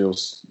UK loan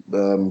deals.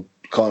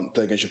 Can't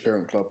play against your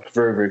parent club.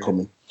 Very, very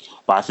common.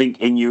 But I think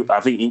in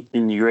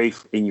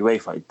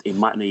UEFA, it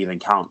might not even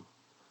count.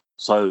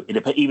 So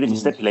even if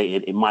it's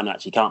stipulated, it might not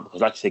actually count because,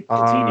 like I said,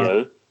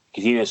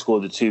 Coutinho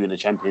scored the 2 in the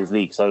Champions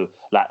League. So,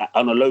 like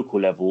on a local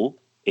level,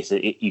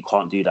 you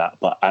can't do that.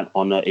 But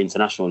on an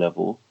international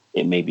level,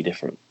 it may be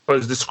different.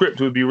 Because the script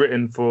would be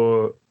written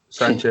for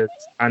Sanchez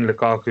and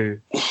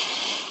Lukaku.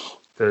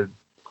 You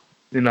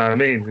know what I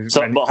mean?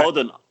 But hold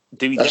on.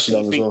 Do we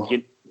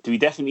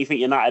definitely think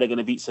United are going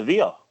to beat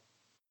Sevilla?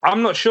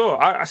 I'm not sure.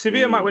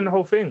 Sevilla might win the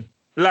whole thing.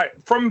 Like,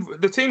 from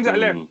the teams that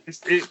left,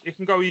 it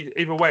can go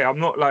either way. I'm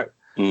not like,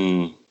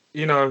 Man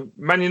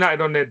United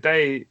on their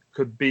day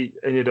could beat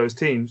any of those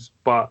teams,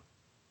 but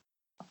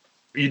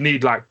you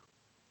need like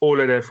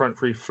all of their front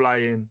three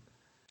flying,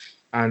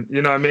 and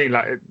you know what I mean.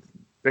 Like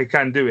they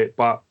can do it,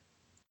 but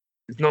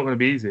it's not going to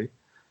be easy.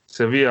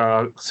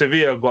 Sevilla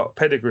got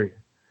pedigree.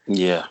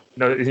 Yeah.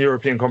 In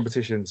European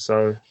competitions,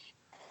 so.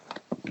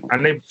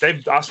 And I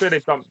swear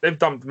they've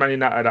dumped Man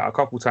United out a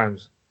couple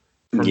times.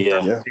 And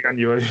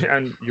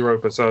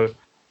Europa. So,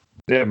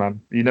 yeah, man,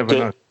 you never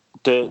know.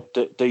 The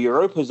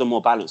Europa is a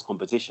more balanced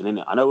competition, isn't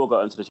it? I know we'll go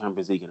into the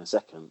Champions League in a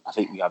second. I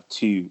think we have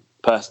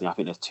I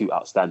think there's two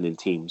outstanding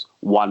teams.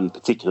 One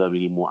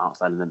particularly more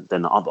outstanding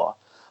than the other.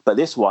 But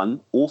this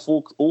one, all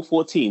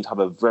four teams have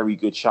a very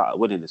good shot at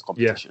winning this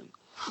competition.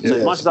 Yeah. So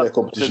as much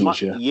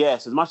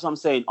as I'm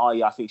saying,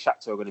 I think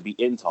Shakhtar are going to beat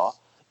Inter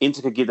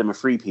could give them a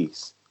free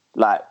piece.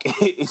 Like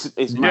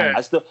it's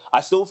mad. I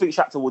still think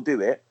Shakhtar will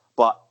do it,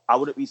 but I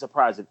wouldn't be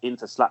surprised if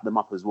Inter slap them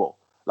up as well.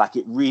 Like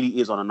it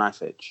really is on a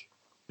knife edge.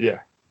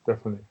 Yeah,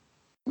 definitely.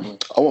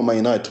 I want Man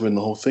United to win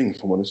the whole thing.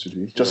 If I'm honest with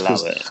you, just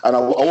because. And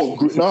I want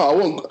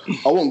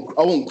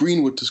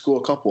Greenwood to score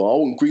a couple. I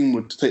want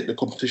Greenwood to take the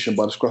competition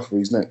by the scruff of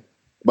his neck,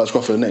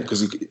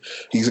 because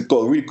he's got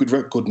a really good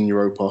record in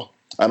Europa,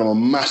 and I'm a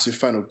massive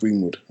fan of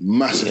Greenwood.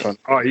 Massive fan.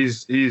 Oh,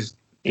 he's wicked.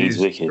 He's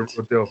wicked.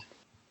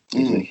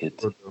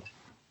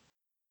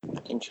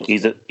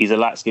 He's a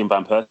light-skinned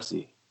Van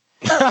Persie.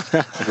 He's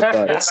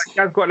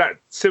got that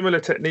similar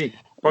technique.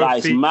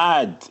 Like,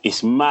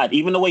 it's mad.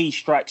 Even the way he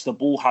strikes the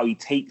ball, how he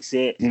takes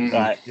it,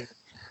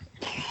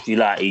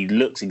 he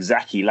looks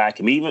exactly like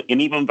him.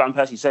 Even Van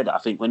Persie said that. I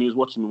think when he was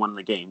watching one of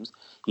the games,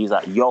 he's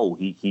like, "Yo,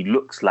 he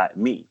looks like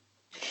me,"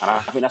 and I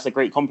think that's a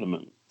great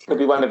compliment. Could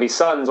be one of his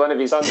sons.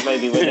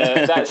 Maybe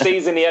with that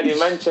season he had in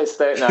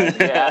Manchester. No,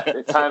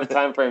 the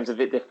time frame's a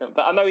bit different.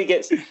 But I know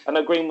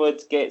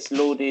Greenwood gets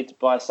lauded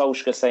by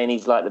Solskjaer, saying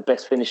he's like the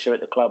best finisher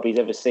at the club he's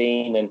ever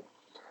seen, and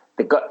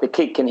the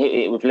kid can hit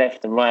it with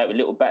left and right with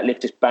little back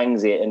lift, just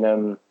bangs it. And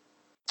who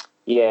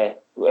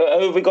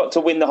have we got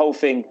to win the whole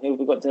thing?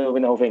 We'll go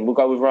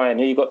with Ryan.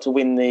 Who you got to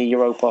win the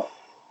Europa?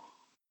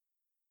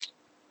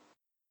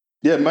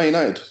 Yeah, Man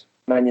United.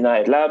 Man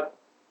United, Lab.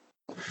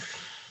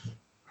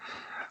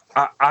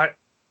 I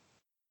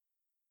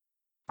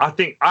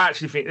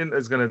actually think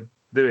Inter's going to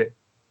do it.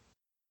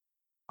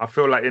 I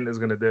feel like Inter's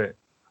going to do it.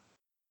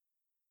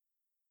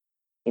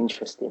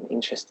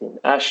 Interesting.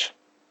 Ash?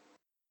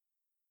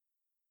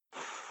 I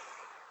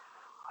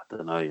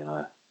don't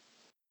know,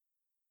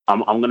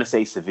 I'm going to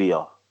say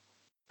Sevilla.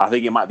 I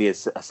think it might be a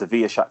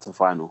Sevilla Shakhtar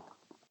final.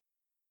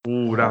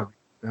 Ooh,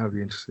 that'd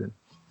be interesting.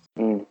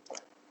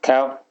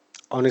 Cal?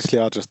 Honestly,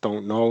 I just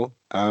don't know.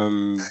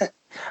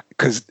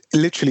 Because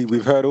literally,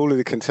 we've heard all of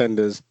the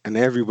contenders, and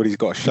everybody's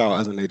got a shout,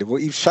 hasn't they? Even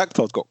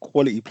Shakhtar's got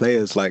quality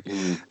players. Like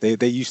they're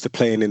used to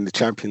playing in the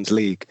Champions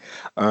League,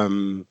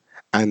 and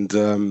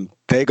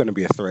they're going to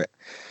be a threat.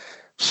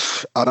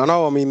 I don't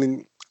know. I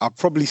mean, I've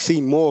probably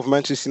seen more of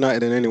Manchester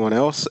United than anyone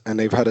else, and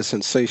they've had a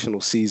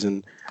sensational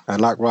season.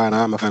 And like Ryan,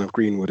 I'm a fan of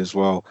Greenwood as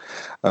well.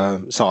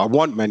 So I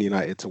want Man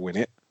United to win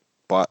it,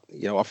 but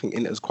I think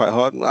Inter's quite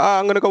hard.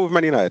 I'm going to go with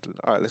Man United.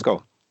 All right, let's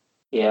go.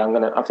 Yeah,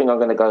 I think I'm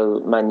gonna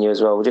go Man U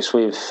as well, just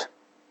with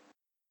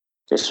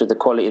the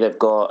quality they've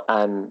got,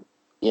 and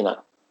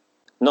not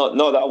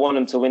that I want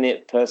them to win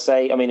it per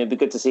se. I mean, it'd be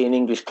good to see an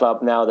English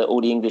club now that all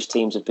the English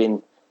teams have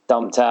been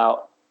dumped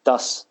out,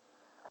 thus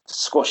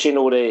squashing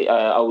all the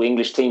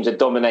English teams are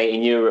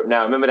dominating Europe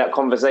now. Remember that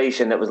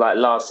conversation that was like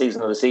last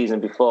season or the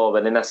season before,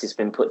 but then that's just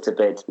been put to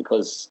bed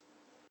because,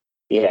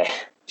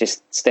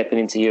 just stepping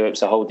into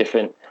Europe's a whole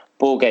different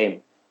ball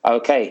game.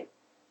 Okay.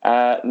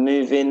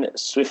 Moving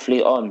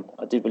swiftly on,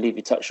 I do believe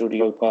you touched all the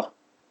Europa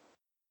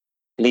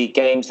League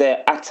games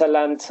there.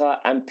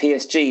 Atalanta and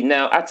PSG.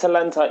 Now,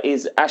 Atalanta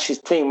is Ash's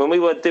team. When we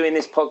were doing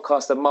this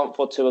podcast a month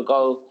or two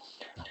ago,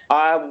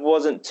 I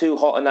wasn't too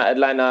hot on that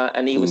Atlanta,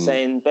 and he was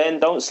saying, Ben,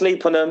 don't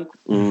sleep on them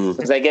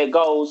because they get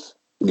goals.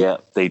 Yeah,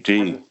 they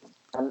do.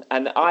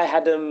 And I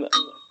had them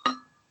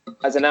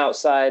as an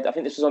outside. I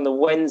think this was on the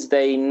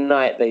Wednesday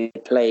night they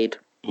played,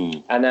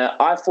 and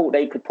I thought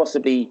they could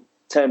possibly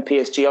turn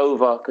PSG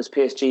over because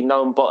PSG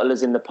known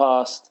bottlers in the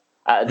past.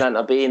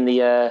 Atlanta being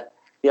the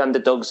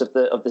underdogs of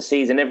the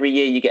season. Every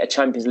year you get a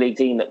Champions League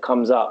team that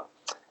comes up,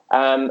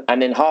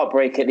 and then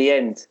heartbreak at the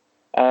end.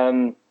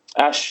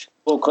 Ash,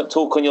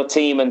 talk on your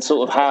team and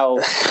sort of how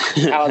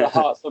the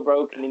hearts were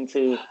broken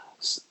into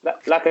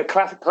like a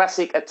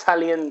classic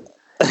Italian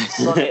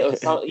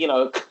sonnet,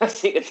 or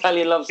classic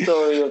Italian love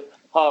story of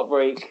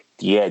heartbreak.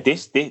 Yeah,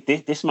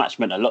 this match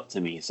meant a lot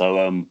to me.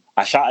 So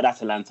I shouted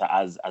Atalanta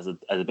as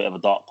a bit of a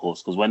dark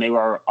horse because when they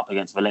were up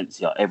against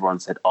Valencia, everyone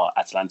said,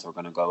 Atalanta are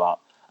going to go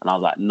out. And I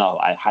was like, no,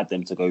 I had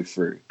them to go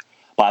through.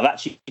 But I've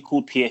actually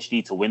called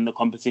PSG to win the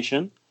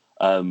competition.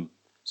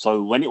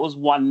 So when it was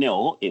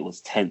 1-0, it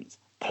was tense.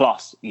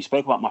 Plus, you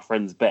spoke about my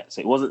friend's bet.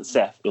 So it wasn't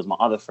Seth, it was my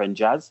other friend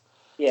Jazz.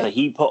 Yeah. So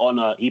he put on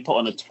a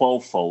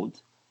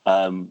 12-fold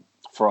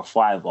for a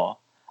fiver,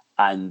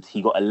 and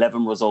he got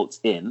 11 results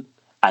in.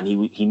 And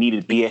he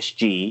needed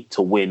PSG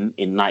to win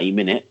in 90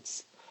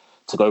 minutes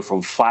to go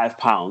from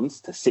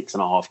 £5 to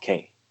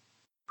 6.5K.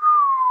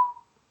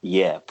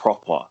 Yeah,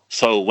 proper.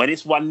 So when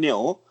it's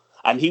 1-0,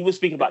 and he was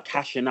speaking about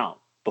cashing out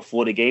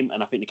before the game,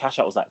 and I think the cash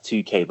out was like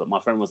 2K, but my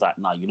friend was like,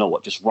 nah, you know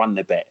what? Just run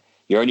the bet.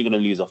 You're only going to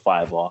lose a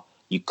fiver.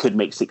 You could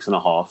make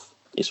 6.5.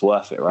 It's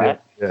worth it,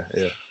 right?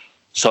 Yeah.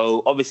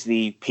 So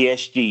obviously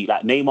PSG,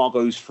 like Neymar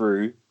goes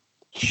through,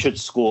 he should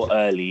score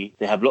early.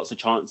 They have lots of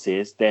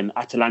chances. Then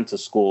Atalanta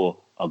score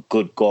a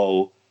good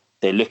goal.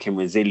 They're looking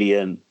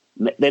resilient.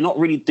 They're not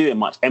really doing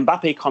much.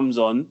 Mbappe comes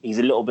on. He's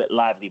a little bit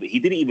lively, but he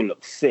didn't even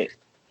look fit.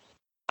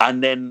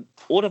 And then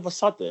all of a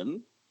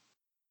sudden,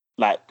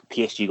 like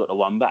PSG got the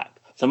one back.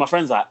 So my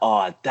friend's like,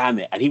 oh, damn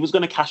it. And he was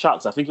going to cash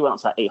out. So I think he went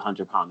up to like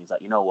 £800. He's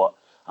like, you know what?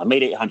 I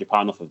made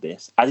 £800 off of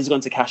this. As he's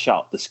going to cash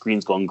out, the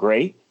screen's gone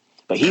grey.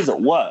 But he's at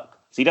work.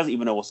 So he doesn't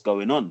even know what's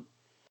going on.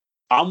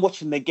 I'm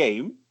watching the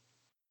game.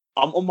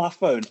 I'm on my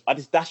phone. I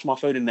just dashed my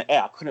phone in the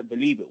air. I couldn't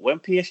believe it. When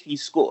PSG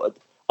scored,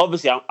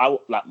 obviously, I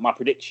like my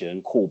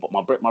prediction, cool, but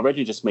my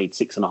brethren just made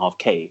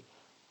 6.5K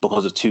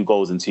because of 2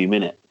 goals in 2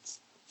 minutes.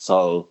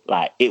 So,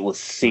 like, it was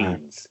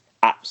scenes,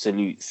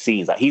 absolute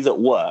scenes. Like, he's at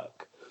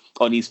work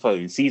on his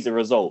phone, sees the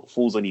result,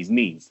 falls on his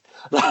knees.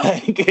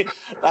 like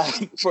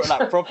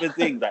proper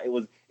things. Like,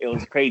 it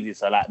was crazy.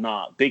 So, like,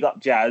 nah, big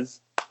up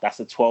Jazz. That's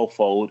a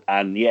 12-fold.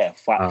 And, yeah,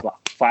 £5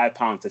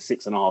 to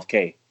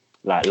 6.5K.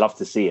 Like, love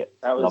to see it.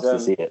 Love to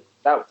see it.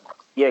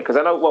 Because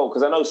I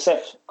know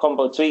Seth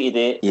Combo tweeted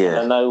it. Yeah. And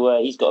I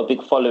know he's got a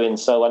big following,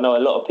 so I know a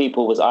lot of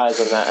people was eyes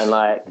on that and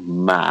like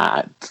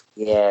mad.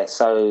 Yeah,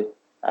 so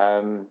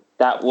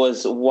that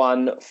was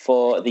one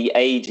for the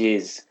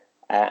ages,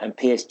 and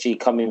PSG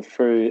coming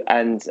through.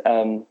 And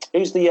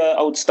who's the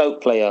old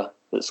Stoke player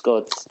that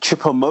scored?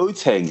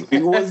 Choupo-Moting,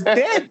 who was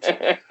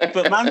dead,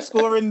 but man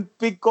scoring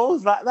big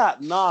goals like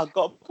that. Nah,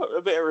 got to put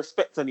a bit of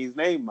respect on his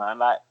name, man.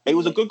 Like it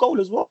was a good goal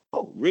as well.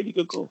 Really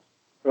good goal.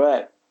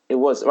 Right. It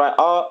was right.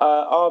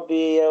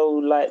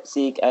 RBL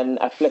Leipzig and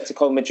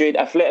Atletico Madrid.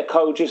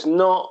 Atletico just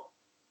not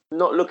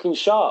looking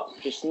sharp.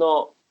 Just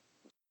not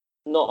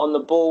on the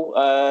ball.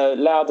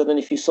 Louder than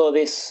if you saw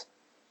this.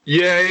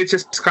 Yeah, it's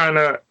just kind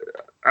of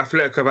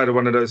Atletico have had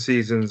one of those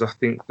seasons. I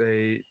think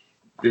the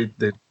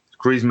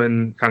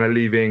Griezmann kind of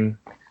leaving.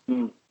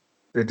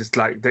 They're just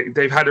like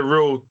they've had a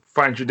real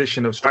fine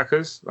tradition of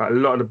strikers. Like a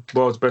lot of the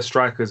world's best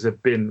strikers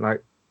have been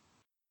like,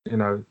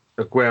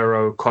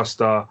 Aguero,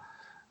 Costa.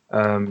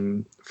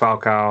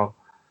 Falcao,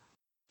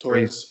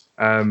 Torres.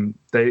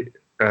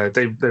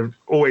 They've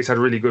always had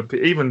really good.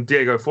 Even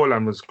Diego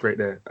Forlan was great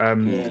there.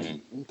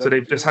 So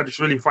they've just had this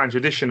really fine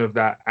tradition of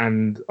that,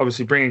 and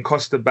obviously bringing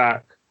Costa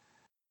back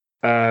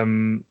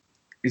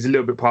he's a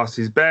little bit past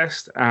his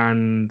best,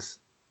 and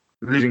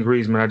losing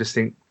Griezmann, I just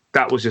think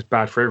that was just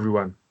bad for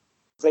everyone.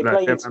 They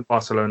like played and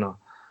Barcelona.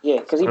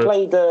 Yeah, because he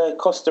played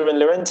Costa and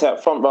Llorente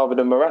up front rather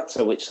than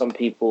Morata, which some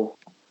people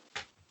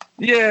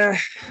are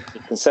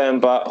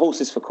concerned. But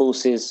horses for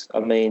courses. I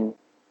mean,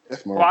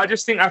 well, I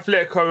just think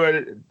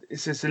Atletico,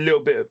 it's just a little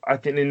bit. I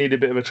think they need a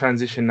bit of a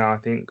transition now. I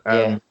think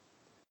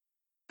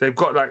they've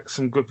got like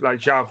some good, like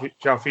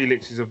João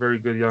Felix is a very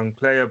good young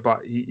player,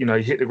 but he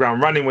hit the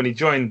ground running when he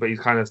joined, but he's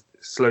kind of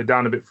slowed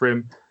down a bit for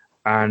him,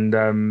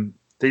 and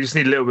they just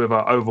need a little bit of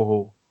an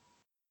overhaul.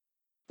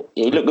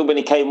 Yeah, he looked good when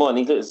he came on.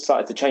 He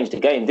started to change the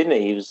game, didn't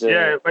he? He was.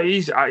 But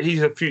he's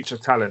a future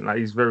talent. Like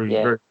he's very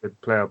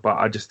good player. But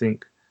I just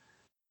think,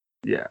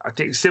 I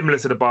think it's similar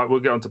to we'll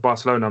get on to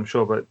Barcelona, I'm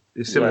sure, but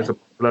it's similar to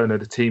Barcelona.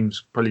 The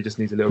teams probably just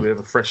needs a little bit of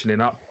a freshening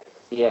up.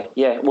 Yeah.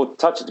 Well,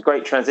 touch the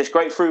great transition,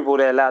 great through ball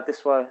there, lad.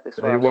 This way.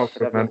 You're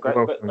welcome, man.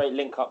 Great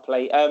link up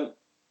play.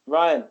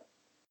 Ryan.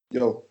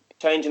 Yo.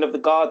 Changing of the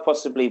guard,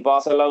 possibly.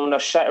 Barcelona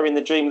shattering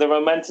the dream, the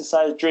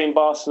romanticised dream.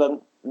 Barcelona,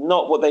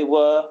 not what they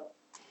were.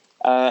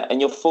 And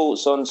your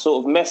thoughts on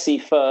sort of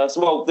Messi first?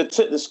 Well,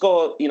 the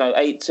score,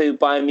 8-2,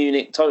 Bayern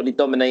Munich totally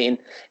dominating.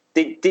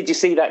 Did you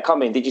see that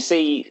coming? Did you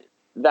see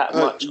that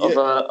much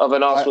of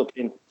an arse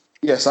whooping?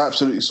 Yes, I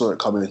absolutely saw it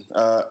coming.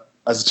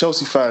 As a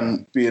Chelsea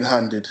fan, being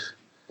handed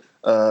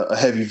a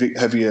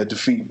heavier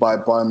defeat by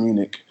Bayern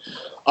Munich,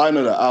 I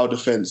know that our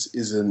defence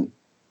isn't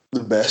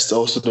the best. I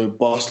also know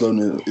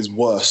Barcelona is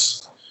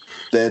worse.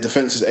 Their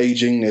defence is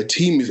ageing. Their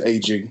team is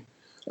ageing.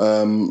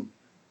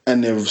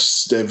 And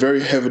they're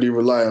very heavily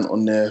reliant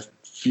on their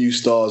few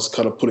stars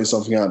kind of pulling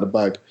something out of the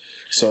bag.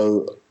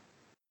 So,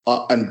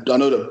 and I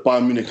know that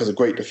Bayern Munich has a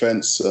great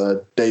defence,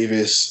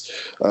 Davis,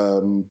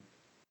 Boateng,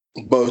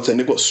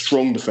 they've got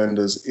strong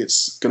defenders.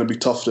 It's going to be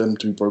tough for them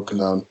to be broken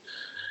down.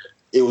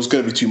 It was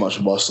going to be too much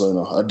for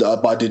Barcelona.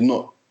 But I did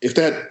not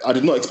expect an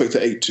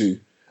 8-2.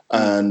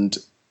 And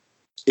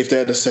if they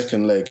had a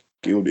second leg,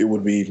 it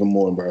would be even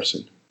more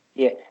embarrassing.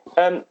 Yeah.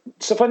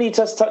 So funny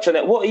to touch on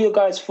that. What are your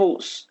guys'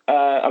 thoughts?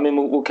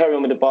 We'll carry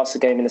on with the Barca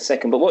game in a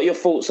second, but what are your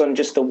thoughts on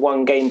just the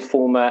one-game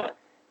format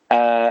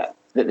that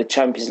the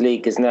Champions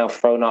League has now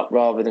thrown up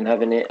rather than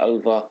having it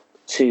over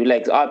 2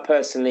 legs? I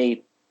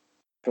personally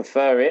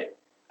prefer it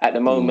at the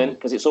moment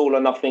because it's all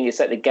or nothing. It's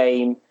at the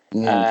game.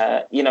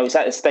 It's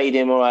at the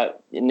stadium or at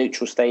a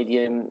neutral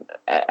stadium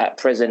at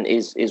present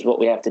is what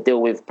we have to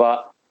deal with.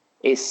 But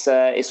it's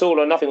all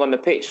or nothing on the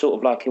pitch, sort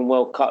of like in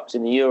World Cups,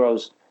 in the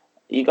Euros.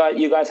 You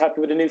guys happy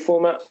with the new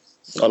format?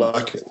 I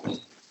like it.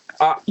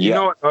 You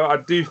know what? I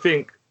do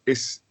think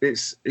it's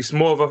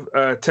more of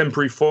a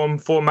temporary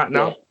format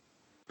now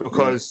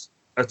because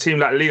a team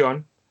like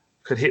Lyon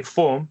could hit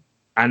form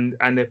and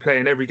they're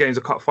playing every game's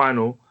a cup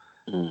final.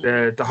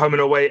 The home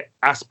and away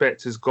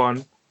aspect is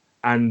gone,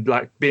 and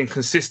like being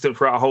consistent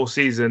throughout a whole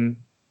season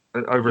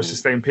over a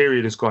sustained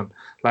period is gone.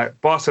 Like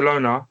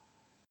Barcelona,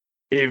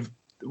 if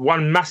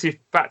one massive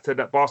factor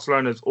that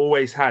Barcelona's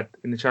always had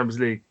in the Champions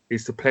League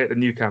is to play at the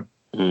Nou Camp.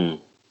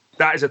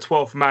 That is a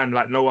 12th man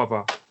like no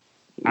other.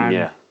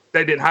 And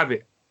they didn't have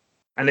it.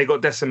 And they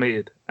got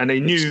decimated. And they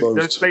knew,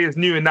 those players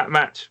knew in that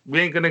match, we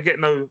ain't going to get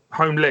no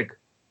home leg.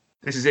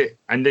 This is it.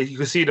 And you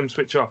can see them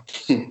switch off.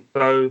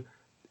 So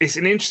it's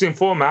an interesting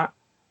format,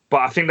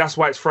 but I think that's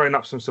why it's throwing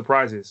up some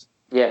surprises.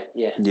 Yeah.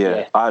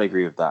 I'd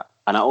agree with that.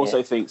 And I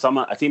also think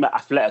a team like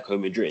Atletico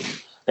Madrid,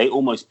 they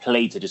almost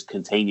play to just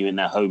contain you in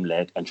their home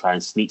leg and try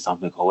and sneak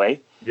something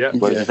away.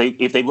 Whereas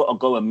if they've got to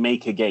go and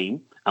make a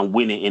game and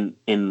win it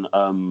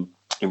in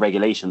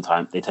regulation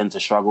time, they tend to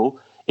struggle.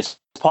 It's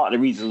part of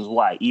the reasons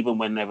why, even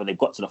whenever they've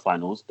got to the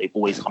finals, they've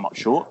always come up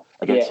short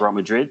against Real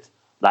Madrid.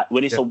 Like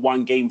when it's a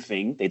one-game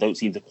thing, they don't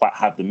seem to quite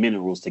have the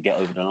minerals to get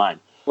over the line.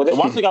 Well, the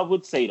one thing I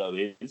would say though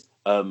is,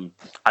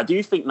 I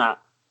do think that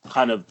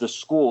kind of the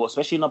score,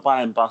 especially in the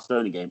Bayern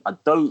Barcelona game, I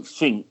don't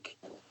think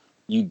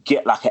you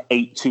get like an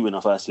 8-2 in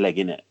the first leg,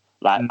 innit?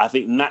 Like, I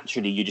think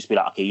naturally you just be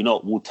like, okay, you know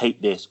what, we'll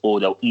take this, or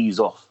they'll ease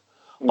off.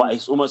 But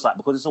it's almost like,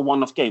 because it's a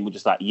one-off game, we're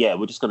just like,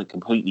 we're just going to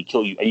completely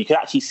kill you. And you can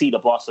actually see the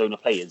Barcelona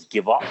players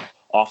give up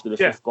after the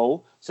fifth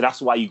goal. So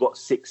that's why you got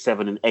 6,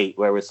 7, and 8.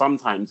 Whereas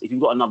sometimes, if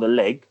you've got another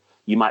leg,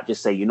 you might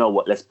just say, you know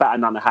what, let's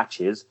batten down the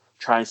hatches,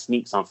 try and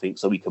sneak something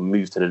so we can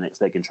move to the next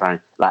leg and try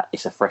and, like,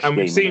 it's a fresh game. And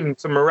we've seen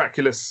some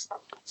miraculous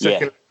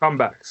second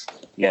comebacks.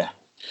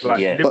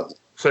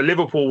 So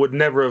Liverpool would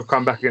never have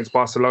come back against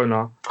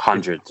Barcelona.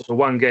 100. The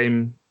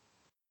one-game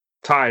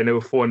tie and they were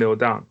 4-0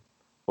 down.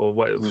 Or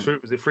what? Was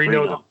it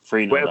 3-0 down?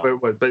 3-0 whatever down.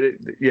 it was.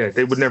 But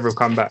they would never have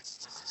come back.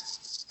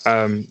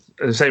 And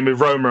the same with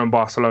Roma and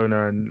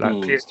Barcelona and like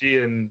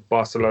PSG and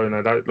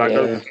Barcelona.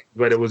 Those,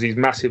 where there was these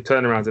massive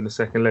turnarounds in the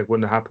second leg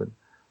wouldn't have happened.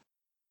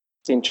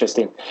 It's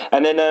interesting.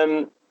 And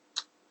then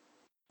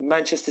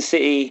Manchester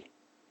City,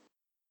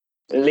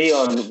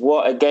 Lyon,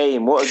 what a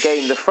game.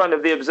 The front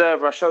of the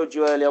Observer, I showed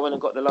you earlier when I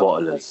got the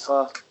local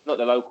paper. Not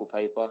the local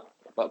paper,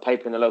 but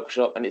paper in the local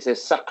shop. And it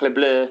says Sacre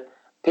Bleu.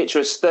 Picture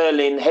of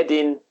Sterling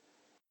heading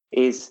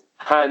his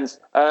hands.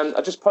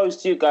 I just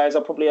posed to you guys,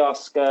 I'll probably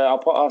ask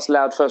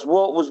loud first.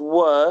 What was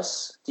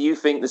worse, do you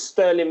think, the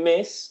Sterling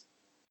miss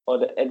or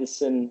the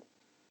Ederson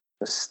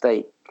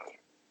mistake?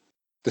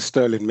 The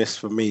Sterling miss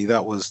for me,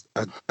 that was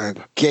a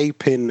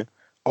gaping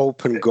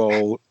open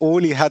goal.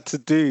 All he had to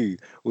do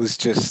was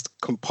just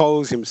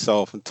compose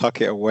himself and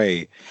tuck it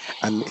away.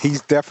 And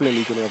he's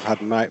definitely going to have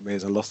had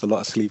nightmares and lost a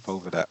lot of sleep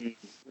over that.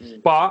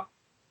 But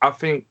I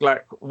think,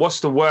 like, what's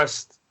the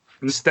worst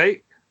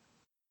mistake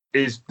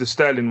is the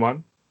Sterling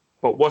one.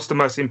 But what's the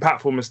most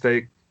impactful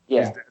mistake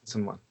is the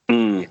Edson one.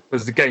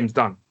 Because the game's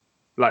done.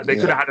 Like, they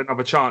could have had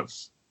another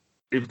chance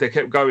if they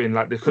kept going.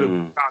 Like, they could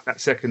have found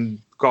that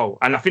second goal.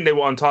 And I think they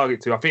were on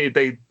target too. I think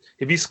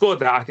if he scored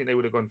that, I think they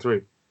would have gone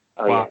through.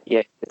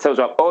 It tells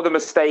you all the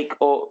mistake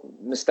or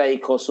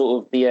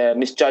sort of the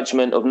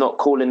misjudgment of not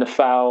calling the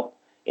foul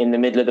in the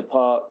middle of the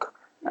park.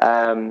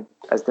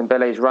 As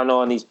Dembele's run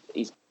on,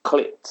 he's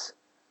clipped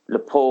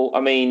Laporte.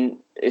 I mean,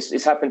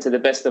 it's happened to the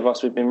best of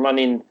us. We've been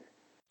running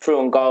through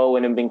on goal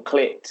and then been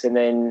clipped, and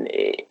then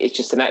it's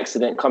just an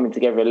accident coming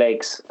together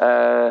legs.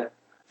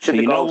 Should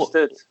the goal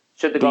stood?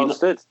 Should the goal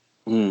stood?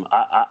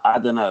 I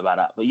don't know about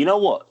that, but you know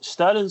what?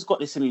 Sterling's got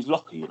this in his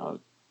locker. You know,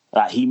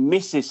 like he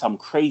misses some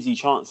crazy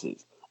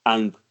chances,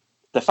 and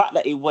the fact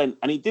that he went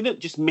and he didn't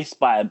just miss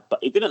but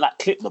he didn't like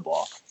clip the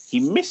bar. He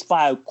missed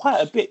by quite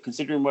a bit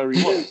considering where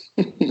he was.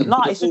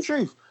 No, it's the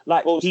truth.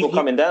 Like ball's still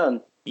coming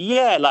down.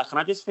 Yeah, like, and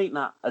I just think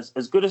that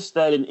as good as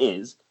Sterling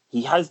is,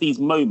 he has these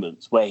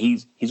moments where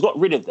he's got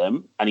rid of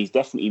them and he's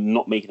definitely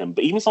not making them.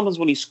 But even sometimes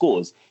when he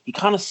scores, he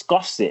kind of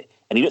scuffs it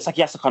and he looks like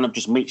he has to kind of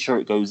just make sure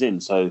it goes in.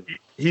 So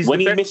when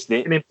he missed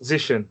it, in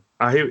position,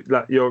 I hear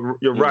like you're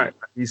right.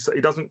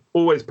 He doesn't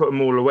always put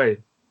them all away,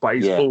 but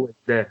he's always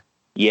there.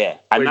 Yeah,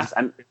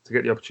 and to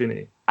get the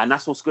opportunity. And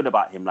that's what's good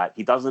about him. Like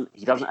he doesn't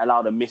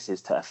allow the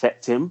misses to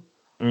affect him.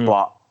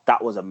 But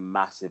that was a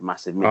massive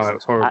miss. Oh,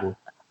 it's horrible.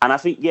 And I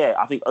think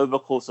over the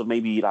course of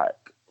maybe like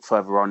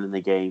further on in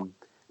the game,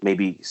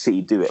 maybe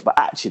City do it. But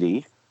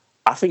actually,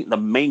 I think the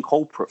main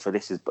culprit for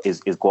this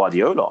is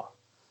Guardiola.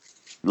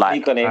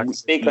 Like,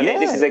 speak on it.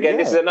 This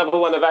is another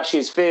one of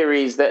Ash's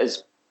theories that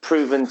has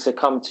proven to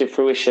come to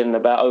fruition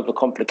about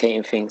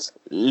overcomplicating things.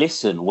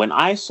 Listen, when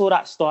I saw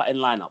that starting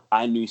lineup,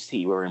 I knew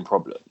City were in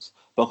problems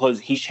because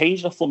he's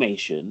changed the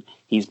formation.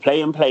 He's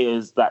playing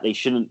players that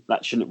shouldn't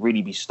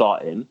really be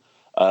starting.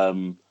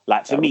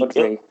 Like for me,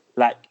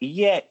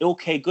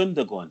 Ilkay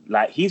Gundogan,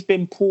 like he's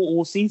been poor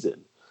all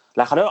season.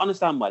 Like I don't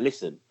understand why.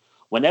 Listen,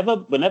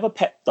 whenever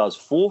Pep does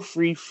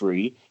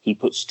 4-3-3, he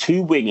puts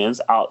two wingers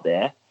out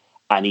there.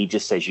 And he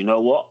just says, you know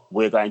what?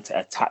 We're going to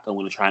attack and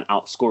we're going to try and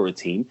outscore a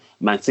team.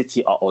 Man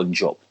City are on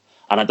job.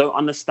 And I don't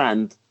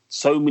understand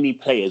so many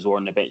players who are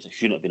on the bench that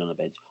shouldn't have been on the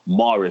bench.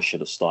 Mahrez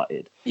should have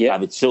started. Yeah.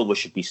 David Silva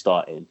should be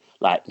starting.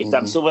 Like, if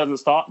David Silva doesn't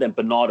start, then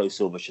Bernardo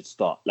Silva should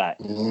start. Like,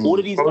 all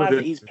of these guys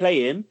that he's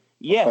playing,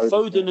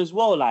 Foden as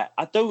well. Like,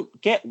 I don't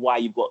get why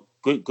you've got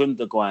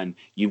Gundogan,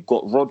 you've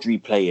got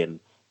Rodri playing.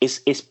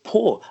 It's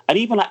poor. And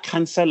even like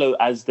Cancelo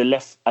as the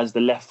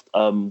left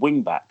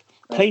wing back.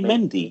 Play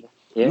Mendy.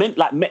 Yeah.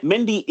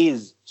 Mendy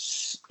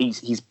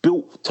he's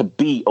built to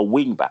be a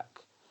wing back.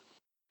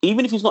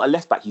 Even if he's not a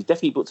left back, he's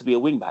definitely built to be a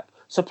wing back.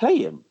 So play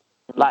him.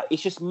 Like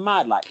it's just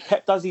mad. Like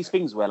Pep does these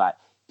things where like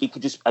he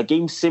could just a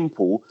game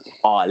simple.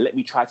 Let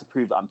me try to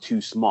prove that I'm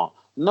too smart.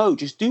 No,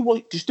 just do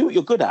what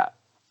you're good at,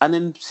 and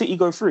then City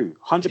go through.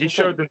 100%. He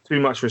showed them too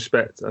much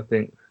respect. I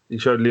think he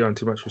showed Leon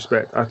too much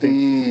respect. I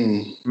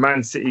think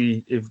Man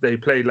City, if they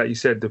played like you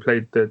said, they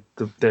played the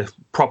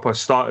proper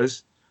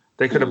starters,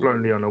 they could have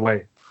blown Leon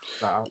away.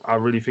 I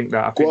really think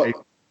that. I think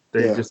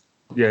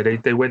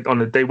they went on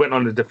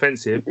the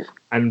defensive,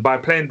 and by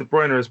playing De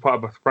Bruyne as part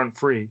of a front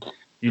three,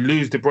 you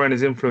lose De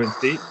Bruyne's influence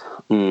deep,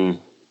 and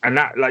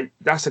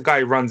that's a guy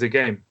who runs a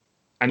game.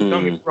 And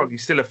don't get me wrong,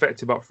 he's still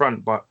effective up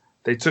front, but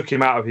they took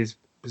him out of his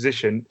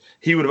position.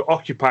 He would have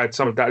occupied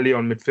some of that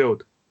Leon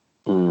midfield,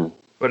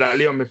 but that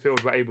Leon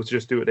midfield were able to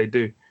just do what they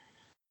do.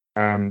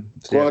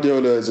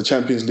 Guardiola is a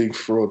Champions League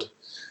fraud.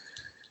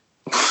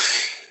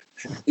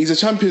 He's a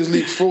Champions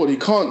League fraud. He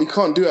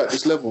can't do it at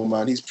this level,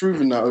 man. He's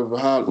proven that over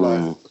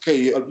how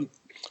he's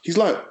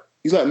like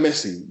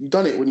Messi. You've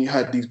done it when you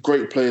had these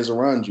great players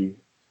around you,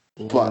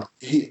 but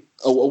he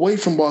away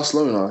from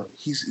Barcelona,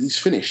 he's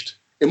finished.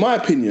 In my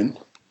opinion,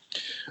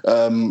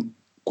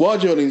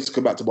 Guardiola needs to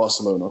go back to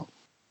Barcelona.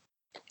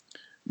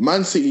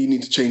 Man City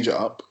need to change it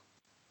up.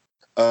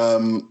 There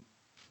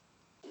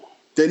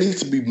needs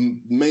to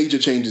be major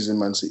changes in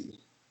Man City.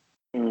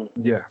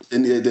 Yeah,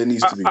 there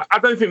needs to be. I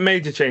don't think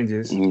major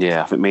changes.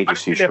 Yeah, I think major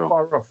changes. They're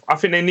far off. I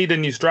think they need a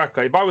new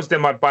striker. If I was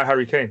them, I'd buy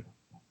Harry Kane.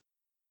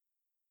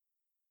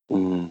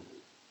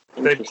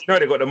 They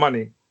got the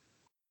money.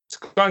 So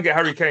go and get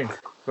Harry Kane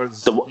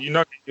because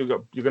you're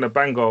going to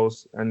bang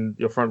goals and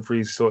your front three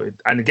is sorted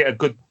and get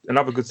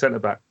another good centre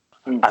back.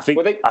 I think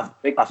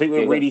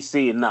we're really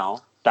seeing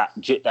now that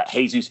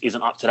Jesus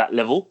isn't up to that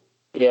level.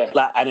 Yeah,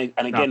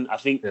 I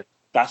think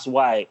that's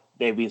why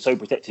they've been so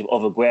protective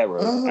of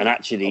Aguero, and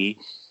actually,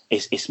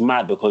 it's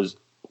mad because.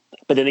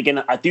 But then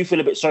again, I do feel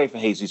a bit sorry for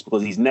Jesus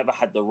because he's never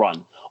had the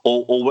run,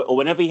 or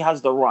whenever he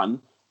has the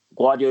run,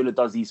 Guardiola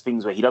does these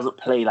things where he doesn't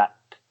play like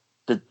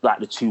the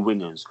two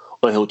wingers,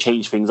 or he'll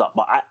change things up.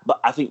 But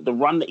I think the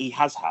run that he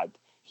has had,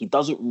 he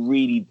doesn't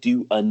really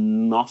do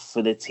enough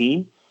for the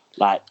team.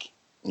 Like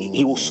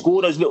he will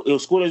score those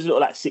little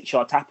like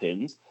 6-yard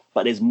tap-ins,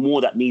 but there's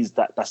more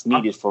that's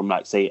needed from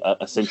like say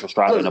a central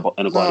striker and a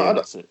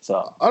Guardiola.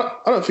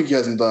 I don't think he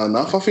hasn't done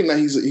enough. I think that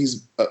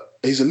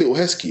he's a little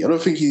hesky. I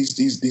don't think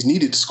he's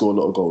needed to score a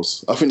lot of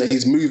goals. I think that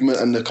his movement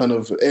and the kind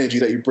of energy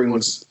that he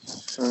brings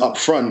up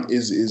front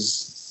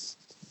is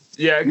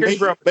yeah.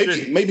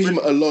 Maybe him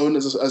alone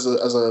as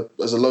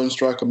a lone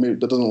striker, maybe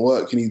that doesn't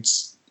work. He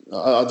needs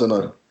I don't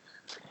know,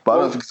 but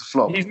I don't think it's a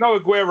flop. He's no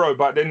Aguero,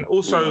 but then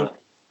also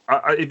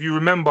if you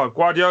remember,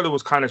 Guardiola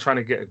was kind of trying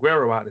to get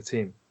Aguero out of the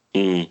team.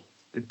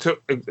 It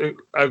took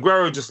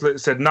Aguero just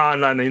said no,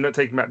 you're not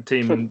taking him out of the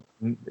team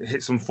and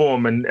hit some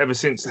form, and ever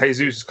since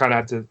Jesus kind of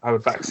had to have a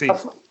back seat.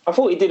 I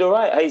thought he did all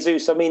right,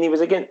 Jesus. I mean, he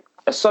was against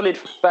a solid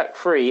back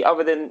three.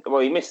 Other than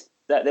he missed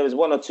that. There was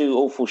one or two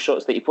awful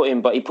shots that he put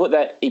in, but he put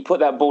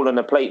that ball on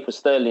the plate for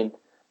Sterling,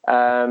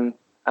 and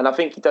I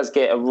think he does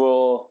get a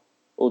raw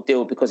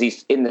ordeal because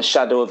he's in the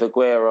shadow of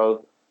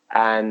Aguero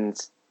and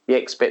the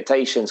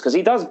expectations, because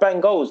he does bang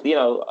goals. You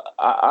know,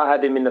 I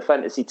had him in the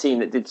fantasy team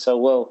that did so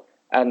well,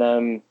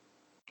 and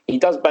he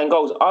does bang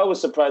goals. I was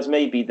surprised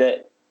maybe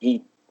that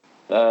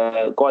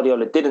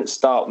Guardiola didn't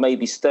start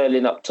maybe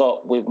Sterling up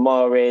top with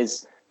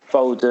Mahrez,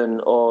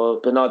 Foden,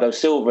 or Bernardo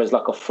Silva as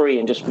like a free,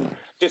 and just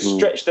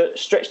stretch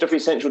the three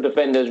central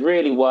defenders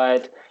really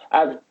wide.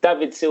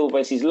 David Silva,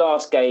 it's his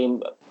last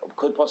game,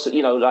 could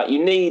possibly, like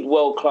you need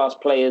world-class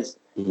players.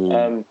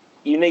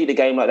 You need a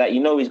game like that. You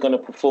know he's going to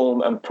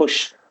perform and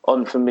push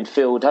on from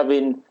midfield.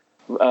 Having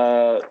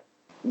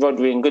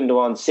Rodri and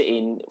Gundogan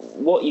sitting,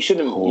 what you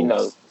shouldn't,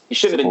 you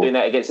shouldn't have been doing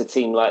that against a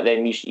team like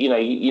them.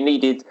 You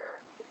needed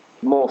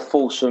more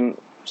fulsome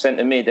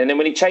centre mid. And then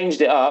when he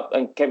changed it up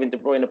and Kevin De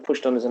Bruyne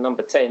pushed on as a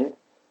number 10,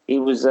 he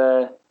was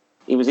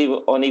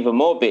even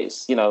more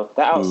bits. That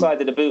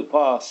outside of the boot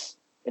pass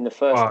in the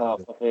first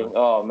half, I think.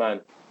 Oh man,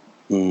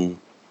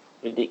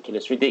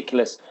 ridiculous. Can I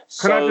just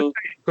say,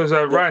 because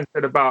Ryan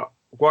said about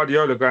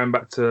Guardiola going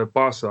back to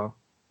Barca,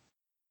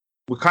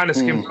 we kind of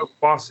skimmed over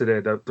Barca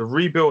there. The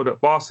rebuild that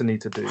Barca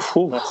need to do.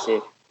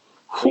 Massive.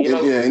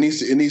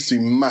 It needs to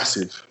be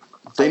massive.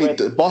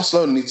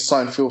 Barcelona need to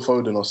sign Phil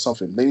Foden or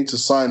something. They need to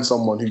sign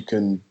someone who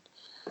can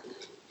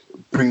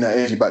bring that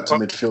energy back to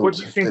midfield. What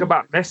do you think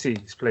about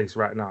Messi's place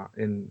right now?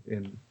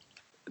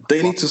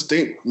 They need to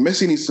stay.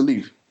 Messi needs to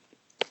leave.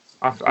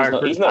 I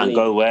agree.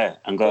 Go where?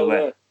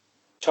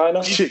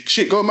 China?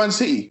 Shit. Go Man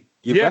City.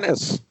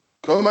 Juventus.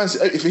 Go Man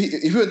City. If he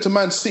went to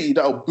Man City,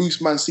 that'll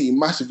boost Man City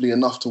massively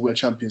enough to win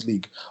Champions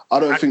League. I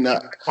don't think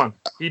that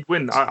he'd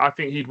win. I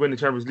think he'd win the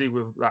Champions League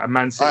with like a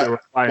Man City or a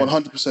Bayern.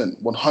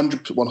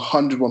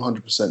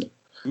 100%.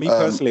 Me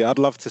personally, I'd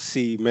love to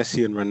see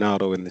Messi and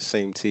Ronaldo in the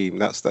same team.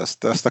 That's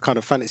the kind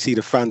of fantasy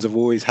the fans have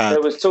always had.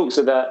 There was talks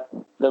of that,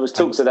 but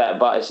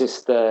it's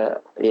just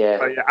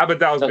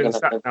Abadal's been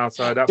sacked now,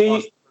 so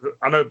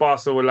I know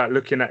Barca were like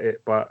looking at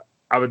it, but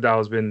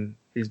Abadal's been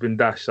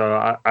dashed,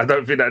 so I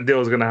don't think that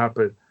deal's going to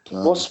happen.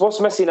 What's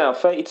Messi now?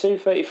 32,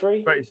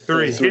 33?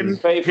 33.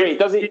 33.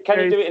 Can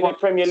he do it in the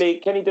Premier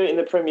League? Can he do it in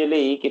the Premier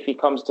League if he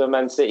comes to a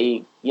Man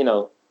City?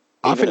 I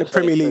think the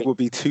Premier League would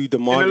be too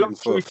demanding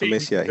for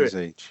Messi at his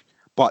age.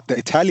 But the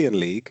Italian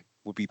league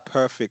would be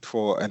perfect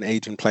for an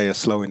aging player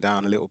slowing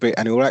down a little bit,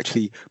 and it will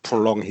actually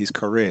prolong his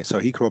career. So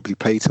he could probably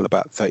play till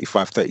about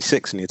 35,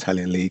 36 in the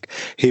Italian league.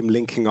 Him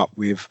linking up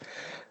with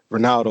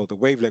Ronaldo, the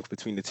wavelength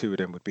between the two of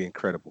them would be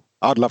incredible.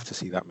 I'd love to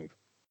see that move.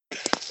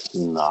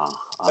 Nah,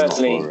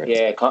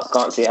 personally,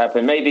 can't see it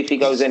happen. Maybe if he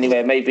goes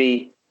anywhere,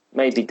 maybe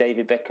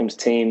David Beckham's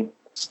team,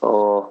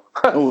 or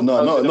not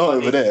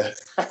over there.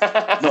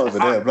 Not over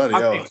there, bloody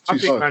hell. I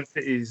think Man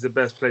City is the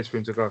best place for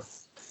him to go.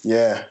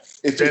 Yeah,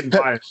 if Pep,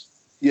 I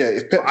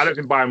don't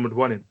think Bayern would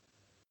want him.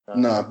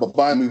 Nah, but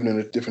Bayern moving in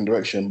a different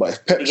direction. But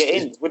if Pep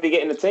would he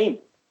get in the team?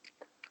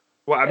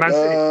 What, Man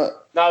City?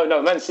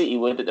 No, Man City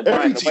would at the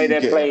Bayern, the way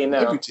they're playing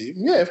now. Every team,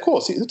 yeah, of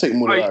course, he'll take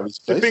more out of his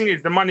place. The thing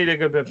is, the money they're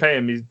going to pay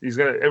him,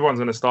 everyone's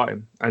going to start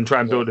him and try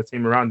and build a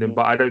team around him.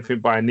 But I don't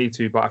think Bayern need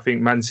to. But I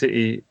think Man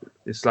City,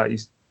 it's like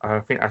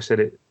I think I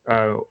said it.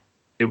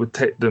 It would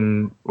take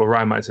them, or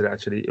Ryan might have said it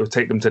actually. It would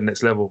take them to the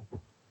next level.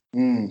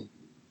 And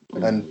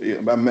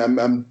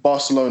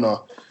Barcelona,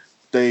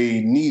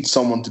 they need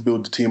someone to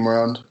build the team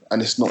around,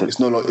 and it's no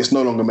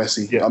longer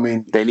Messi. Yeah. I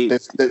mean,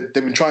 they've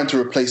been trying to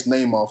replace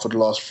Neymar for the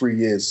last 3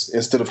 years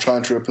instead of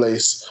trying to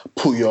replace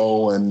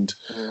Puyol and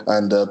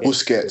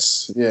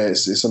Busquets. Yeah,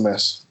 it's a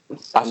mess.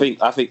 I think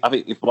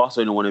if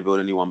Barcelona want to build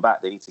anyone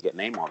back, they need to get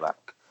Neymar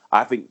back.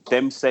 I think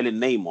them selling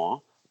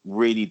Neymar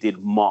really did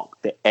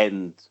mark the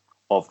end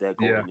of their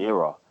golden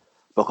era,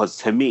 because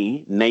to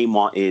me,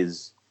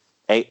 Neymar's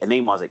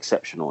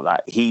exceptional.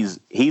 Like he's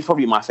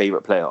probably my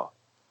favorite player.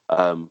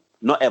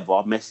 Not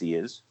ever. Messi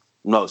is.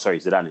 No, sorry,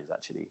 Zidane is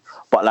actually.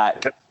 But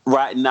like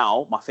right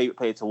now, my favorite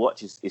player to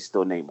watch is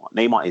still Neymar.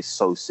 Neymar is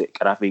so sick,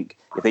 and I think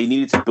if they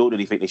needed to build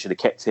anything, they should have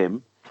kept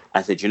him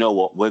and said, you know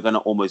what, we're gonna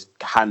almost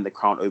hand the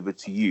crown over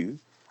to you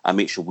and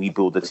make sure we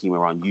build the team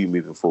around you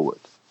moving forward.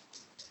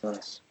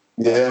 Nice.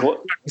 Yeah.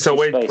 It's a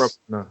wage space? problem.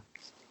 No.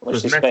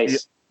 What's the Messi,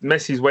 space?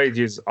 Messi's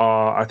wages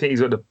are, I think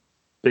he's got the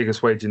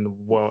biggest wage in the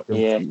world.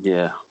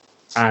 Yeah.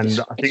 And I It's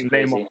think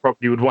crazy. Neymar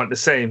probably would want the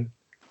same,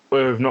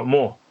 or if not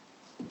more.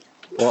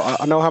 Well,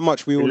 I know how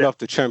much we all love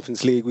the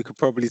Champions League. We could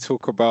probably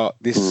talk about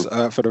this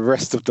for the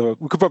rest of the...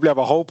 We could probably have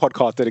a whole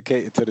podcast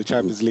dedicated to the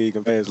Champions League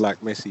and players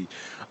like Messi.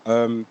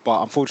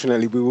 But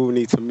unfortunately, we will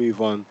need to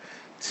move on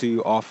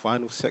to our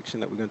final section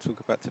that we're going to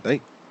talk about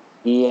today.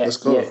 Yeah, Let's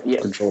go. yeah.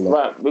 Controller.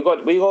 Right, we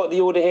got the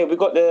order here. We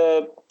got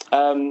the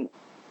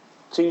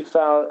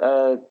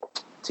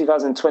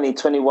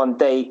 2020-21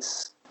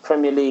 dates.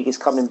 Premier League is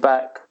coming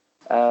back.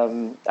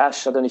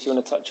 Ash, I don't know if you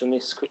want to touch on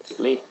this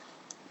quickly.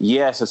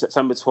 Yeah, so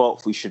September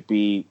 12th we should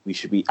be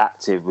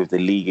active with the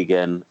league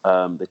again.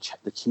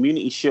 The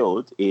Community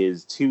Shield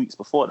is 2 weeks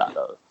before that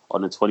though,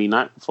 on the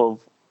 29th of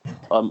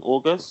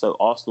August. So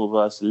Arsenal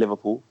versus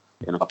Liverpool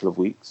in a couple of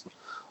weeks.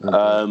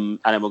 And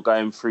then we're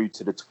going through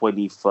to the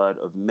 23rd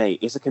of May.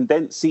 It's a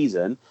condensed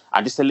season.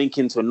 And just to link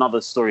into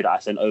another story that I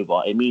sent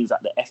over, it means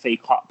that the FA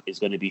Cup is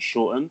going to be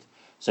shortened.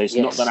 So it's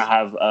not going to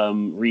have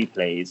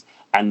replays.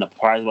 And the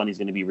prize money is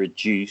going to be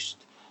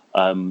reduced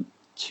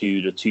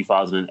to the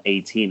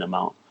 2018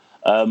 amount.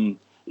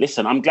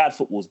 Listen, I'm glad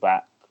football's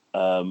back.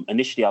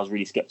 Initially, I was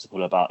really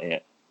sceptical about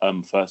it.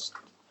 First,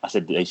 I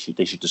said that they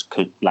should just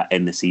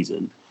end the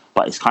season.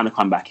 But it's kind of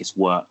come back. It's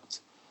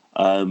worked.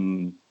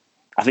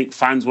 I think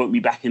fans won't be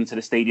back into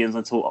the stadiums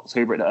until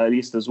October at the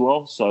earliest as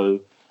well.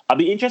 So I'll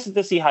be interested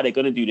to see how they're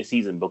going to do the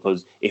season,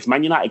 because if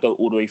Man United go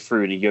all the way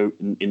through in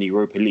the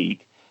Europa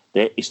League,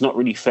 it's not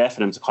really fair for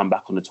them to come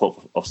back on the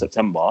 12th of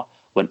September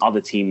when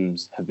other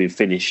teams have been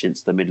finished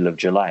since the middle of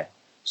July.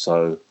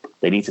 So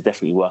they need to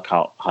definitely work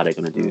out how they're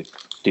going to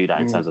do that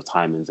in terms of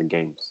timings and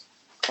games.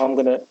 I'm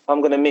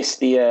gonna miss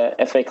the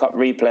FA Cup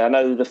replay. I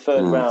know the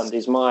third round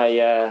is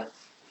my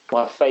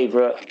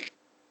favourite.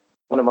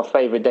 One of my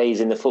favourite days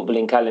in the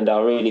footballing calendar.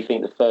 I really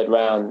think the third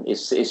round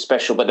is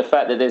special. But the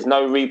fact that there's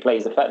no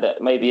replays, the fact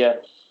that maybe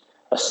a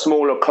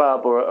smaller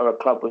club or a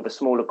club with a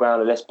smaller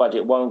ground or less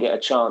budget won't get a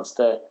chance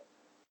to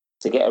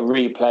get a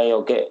replay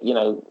or get,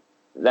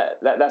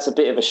 that's a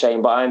bit of a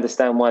shame. But I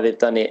understand why they've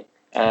done it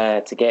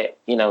to get,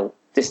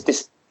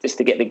 just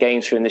to get the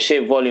games through. And the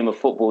sheer volume of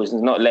football is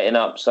not letting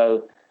up.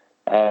 So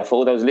for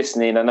all those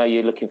listening, I know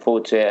you're looking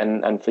forward to it,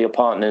 and for your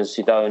partners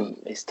who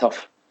don't, it's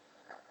tough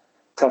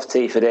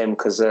tea for them,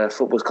 because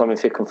football's coming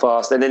thick and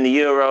fast, and then the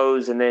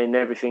Euros and then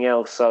everything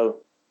else. So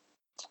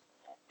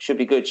should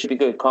be good.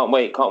 Can't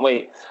wait.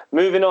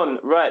 Moving on.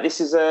 Right, this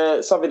is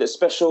something that's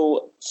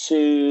special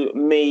to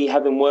me,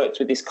 having worked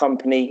with this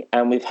company,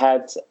 and we've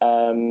had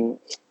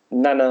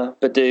Nana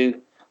Badou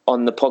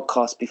on the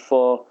podcast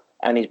before,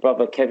 and his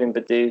brother Kevin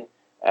Badou,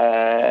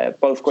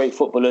 both great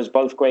footballers,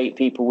 both great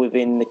people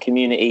within the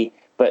community.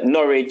 But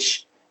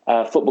Norwich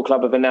Football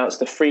Club have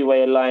announced a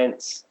Freeway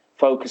Alliance,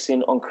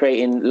 focusing on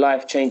creating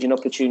life-changing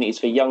opportunities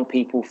for young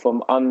people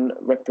from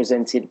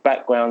unrepresented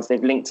backgrounds.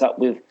 They've linked up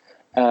with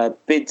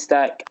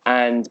Bidstack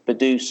and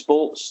Badou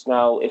Sports.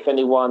 Now, if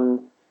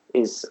anyone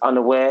is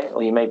unaware,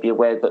 or you may be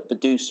aware, that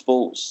Badou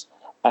Sports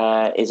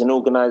is an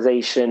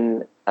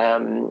organisation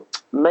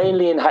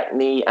mainly in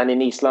Hackney and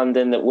in East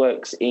London that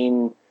works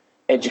in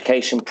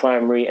education,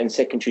 primary and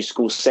secondary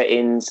school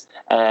settings,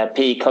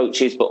 PE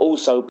coaches, but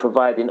also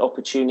providing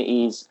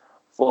opportunities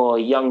for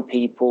young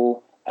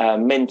people,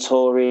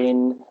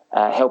 mentoring,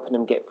 helping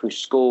them get through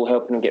school,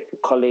 helping them get through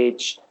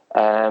college,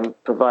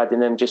 providing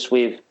them just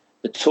with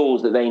the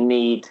tools that they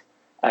need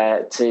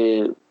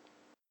to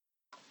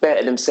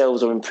better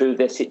themselves or improve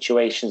their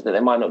situations that they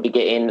might not be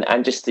getting,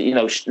 and just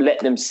to, let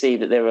them see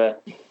that there are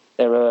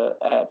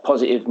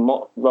positive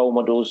role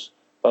models,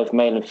 both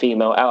male and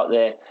female, out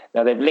there.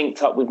 Now they've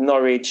linked up with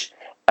Norwich,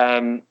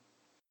 and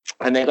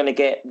they're going to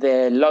get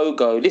their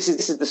logo. This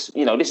is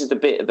the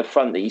bit at the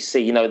front that you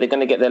see. They're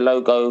going to get their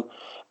logo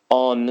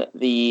on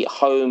the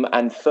home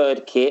and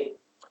third kit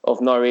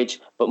of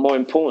Norwich, but more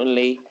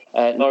importantly,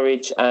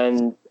 Norwich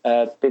and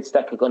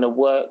Bidstack are going to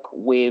work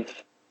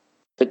with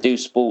Badou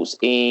Sports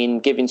in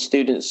giving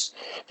students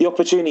the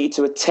opportunity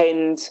to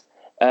attend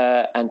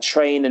and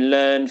train and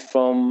learn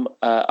from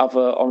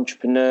other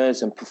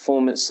entrepreneurs and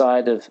performance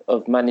side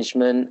of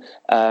management.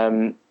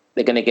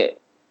 They're going to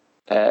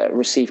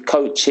receive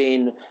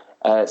coaching,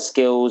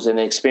 skills and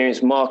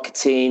experience,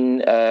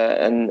 marketing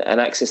and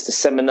access to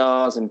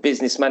seminars and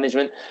business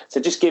management. So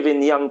just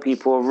giving young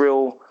people a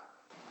real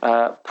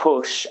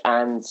push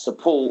and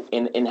support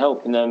in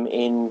helping them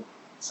in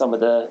some of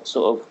the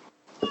sort of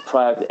the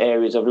private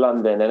areas of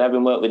London. And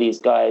having worked with these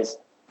guys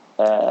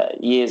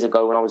years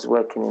ago when I was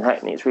working in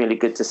Hackney, it's really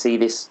good to see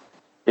this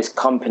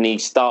company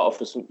start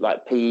off as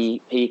like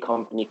PE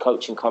company,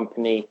 coaching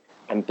company,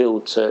 and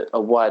build to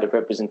a wider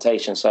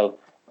representation. So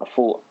I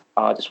thought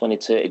I just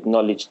wanted to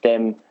acknowledge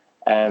them.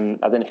 I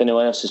don't know if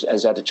anyone else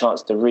has had a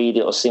chance to read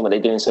it or see what they're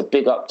doing. So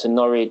big up to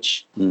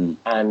Norwich and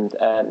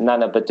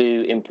Nana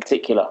Badou in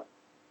particular.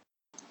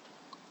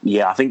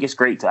 Yeah, I think it's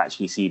great to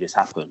actually see this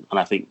happen. And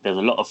I think there's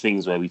a lot of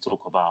things where we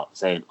talk about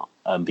saying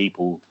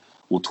people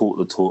will talk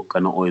the talk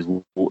and not always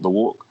walk the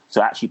walk.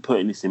 So actually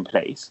putting this in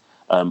place,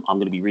 I'm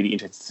going to be really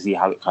interested to see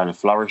how it kind of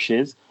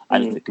flourishes,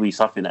 and if it can be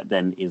something that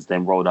then is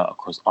then rolled out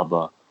across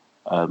other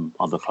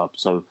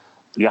clubs. So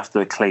you have to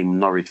acclaim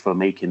Norwich for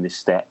making this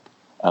step,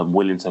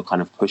 willing to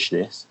kind of push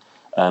this.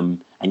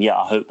 And yeah,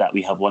 I hope that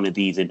we have one of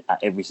these at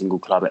every single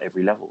club at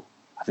every level.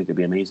 I think it'd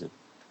be amazing.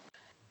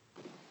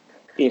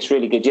 It's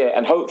really good, yeah.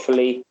 And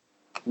hopefully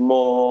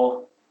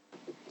more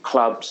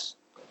clubs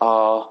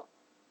are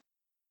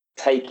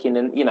taking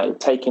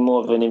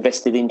more of an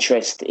invested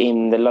interest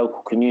in the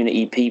local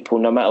community people,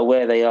 no matter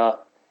where they are.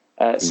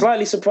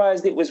 Slightly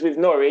surprised it was with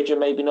Norwich and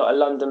maybe not a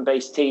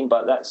London-based team,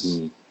 but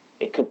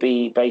it could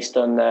be based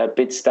on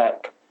bid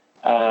stack.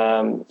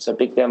 So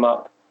big them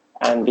up,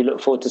 and we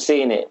look forward to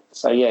seeing it.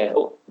 So yeah,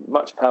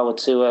 much power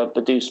to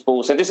Badu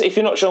Sports. And just if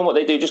you're not sure what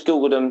they do, just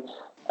Google them.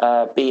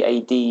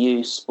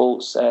 BADU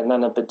Sports.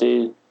 Nana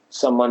Badu,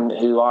 someone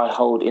who I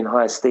hold in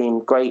high esteem.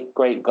 Great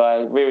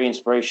guy, very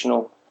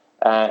inspirational.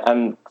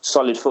 And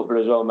solid footballer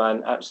as well,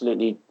 man.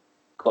 Absolutely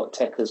got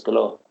techers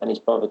galore. And his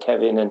brother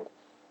Kevin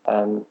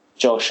and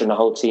Josh and the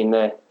whole team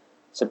there.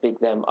 So big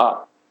them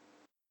up.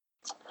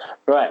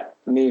 Right,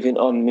 moving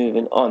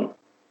on.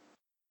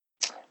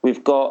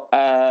 We've got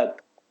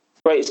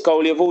greatest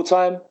goalie of all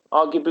time,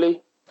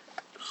 arguably.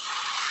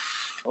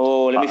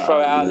 Oh, let me throw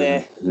it out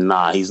there.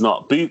 Nah, he's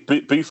not.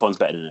 Buffon's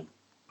better than him.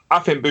 I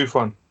think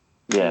Buffon.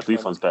 Yeah,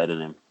 Buffon's better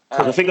than him.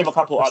 I think of a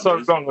couple others.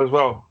 So long as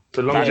well.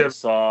 The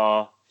longevity.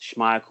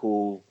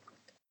 Schmeichel.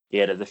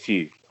 Yeah, there's a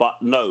few.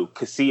 But no,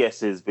 Casillas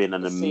has been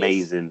an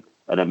amazing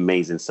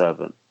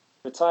servant.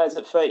 Retires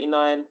at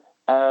 39.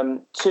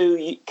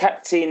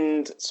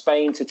 Captained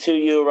Spain to 2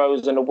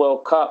 Euros and a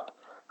World Cup.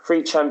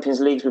 3 Champions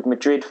Leagues with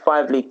Madrid.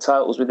 5 league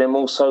titles with them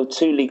also.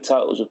 2 league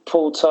titles with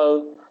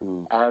Porto.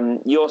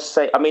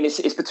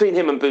 It's between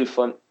him and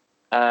Buffon.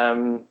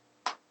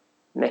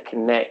 Neck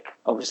and neck.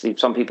 Obviously,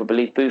 some people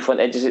believe Buffon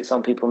edges it.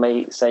 Some people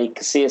may say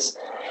Casillas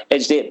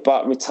edged it.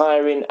 But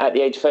retiring at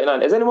the age of 39.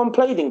 Has anyone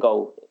played in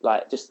goal?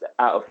 Like just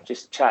out of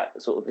just chat,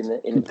 sort of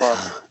in the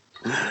past.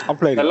 I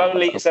played.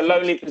 It's a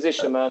lonely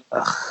position, man.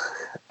 I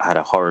had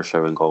a horror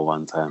show in goal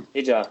one time.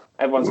 Did you?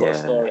 Everyone's got a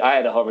story. I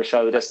had a horror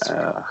show.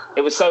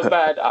 It was so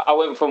bad. I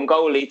went from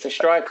goalie to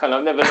striker, and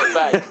I've never looked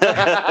back.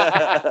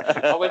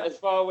 I went as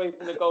far away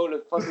from the goal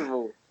as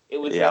possible. It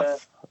was.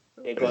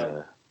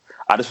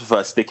 I just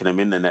prefer sticking them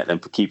in the net than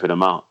keeping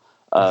them out.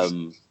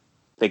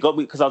 They got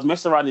me because I was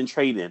messing around in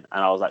training, and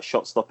I was like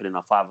shot stopping in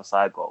a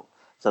 5-a-side goal.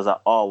 So I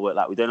was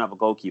like, we don't have a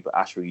goalkeeper.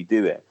 Ash, will you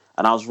do it?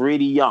 And I was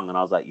really young, and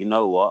I was like, you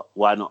know what?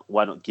 Why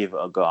not give it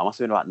a go? I must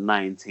have been about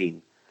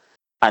 19.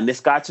 And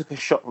this guy took a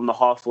shot from the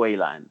halfway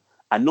line.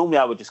 And normally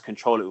I would just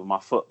control it with my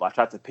foot, but I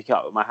tried to pick it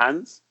up with my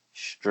hands,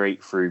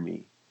 straight through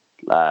me.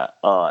 I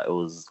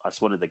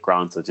just wanted the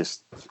ground to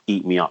just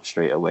eat me up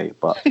straight away.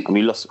 But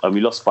we lost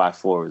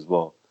 5-4 as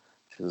well.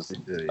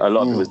 A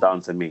lot of it was down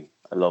to me.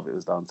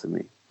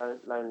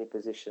 Lonely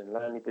position.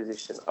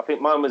 I think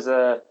mine was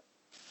it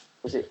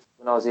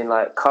when I was in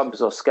like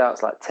Cubs or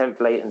Scouts, like 10th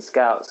Leighton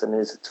Scouts, and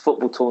there's a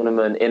football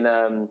tournament in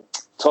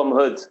Tom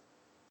Hood.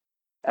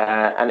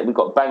 And we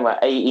got banged like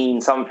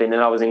 18 something,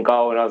 and I was in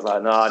goal, and I was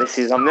like, "Nah, this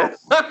is I'm there."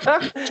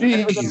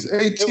 Jeez,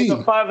 18. It was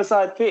a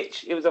 5-a-side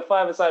pitch. It was a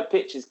 5-a-side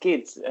pitch as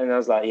kids, and I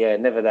was like, "Yeah,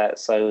 never that."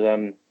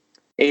 So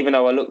even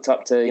though I looked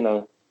up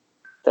to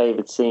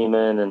David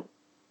Seaman and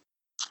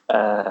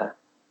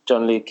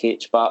John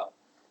Lukic, but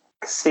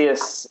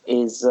Casillas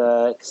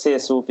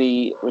will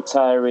be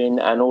retiring,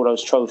 and all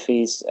those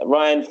trophies.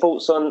 Ryan,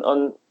 thoughts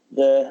on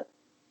the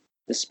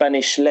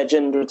Spanish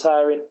legend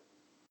retiring?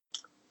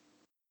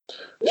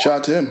 Shout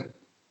out to him.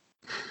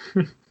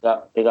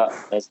 Big up.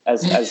 As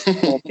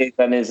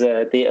and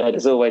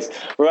as always.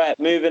 Right,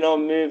 moving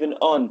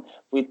on.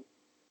 With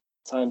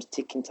time's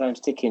ticking.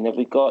 Have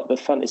we got the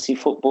fantasy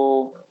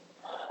football?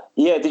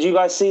 Yeah, did you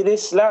guys see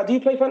this? Lau, do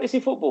you play fantasy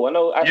football? I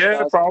know.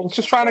 Yeah, but I was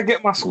just trying to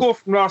get my score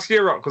from last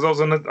year up because I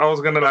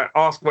was gonna like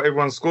ask what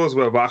everyone's scores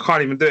were, but I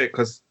can't even do it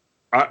because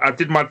I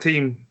did my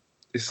team.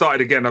 It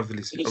started again,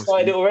 obviously. You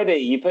started it already.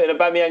 You put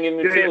Aubameyang in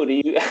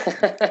midfield.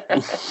 Yeah.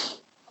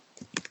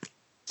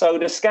 So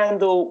the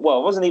scandal, well,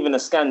 it wasn't even a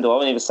scandal. I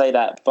wouldn't even say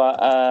that.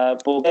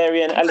 But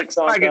Bulgarian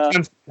Alexander.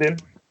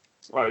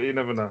 Well, you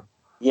never know.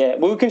 Yeah,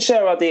 well, we can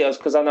share our details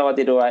because I know I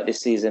did all right this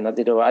season. I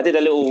did all right. I did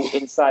a little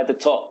inside the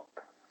top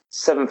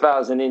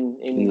 7,000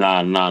 in.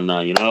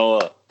 No. You know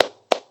what?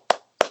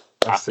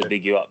 I have to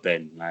dig you up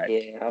then. Like,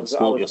 yeah,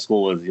 your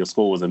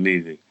score was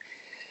amazing.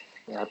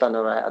 Yeah, I done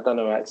all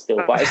right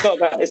still, but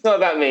it's not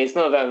about me.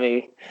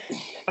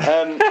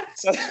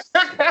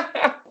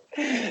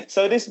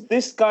 So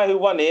this guy who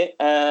won it,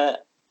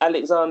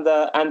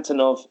 Alexander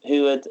Antonov,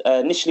 who had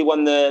initially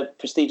won the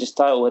prestigious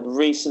title, had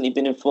recently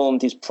been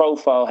informed his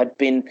profile had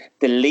been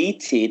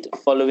deleted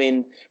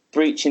following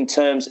breaching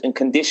terms and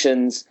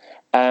conditions.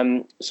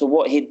 So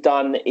what he'd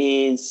done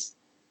is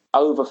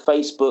over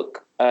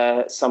Facebook,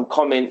 some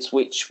comments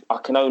which I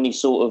can only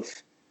sort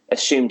of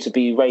assume to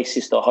be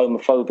racist or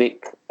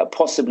homophobic,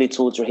 possibly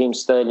towards Raheem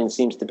Sterling,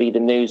 seems to be the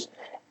news.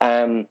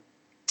 And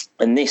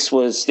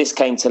this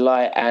came to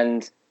light,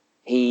 and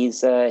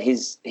his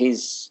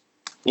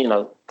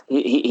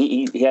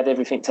he had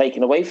everything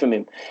taken away from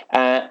him.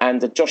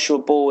 And Joshua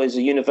Ball is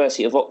a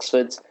University of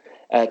Oxford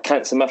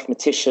cancer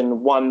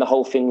mathematician, won the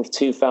whole thing with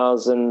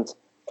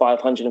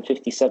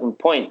 2,557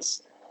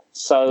 points.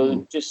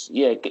 So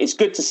it's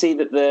good to see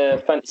that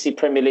the Fantasy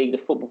Premier League, the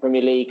Football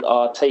Premier League,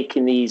 are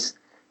taking these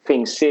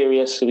things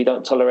serious. So we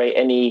don't tolerate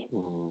any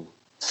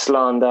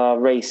slander,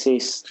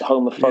 racist,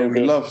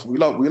 homophobic. We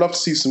love to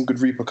see some good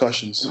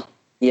repercussions.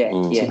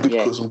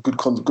 Some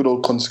good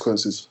old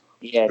consequences.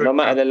 Yeah, no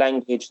matter the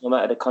language, no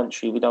matter the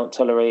country, we don't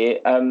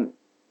tolerate it.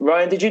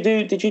 Ryan, did you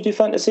do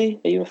fantasy?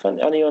 Are you a fan?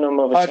 I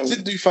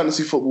did do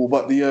fantasy football,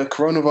 but the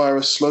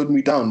coronavirus slowed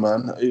me down,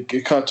 man. It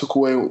kind of took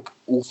away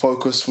all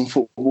focus from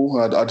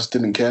football. I just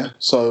didn't care.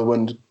 So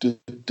when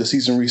the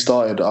season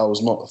restarted, I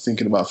was not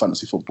thinking about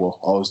fantasy football.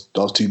 I was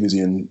too busy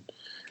and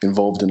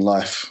involved in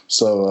life.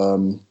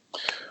 So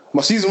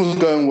my season was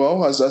going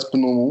well, as per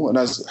normal, and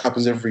as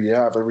happens every year.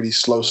 I have a really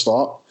slow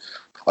start.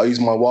 I use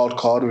my wild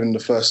card within the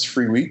first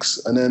 3 weeks,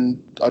 and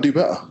then I do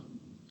better.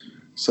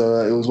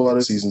 So it was one of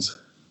those seasons.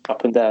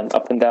 Up and down.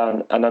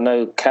 And I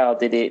know Cal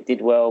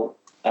did well,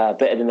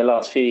 better than the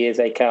last few years,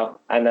 Cal?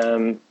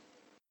 And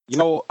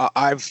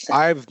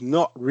I've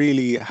not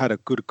really had a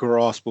good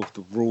grasp of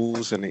the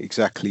rules and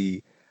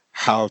exactly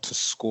how to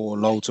score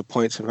loads of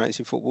points in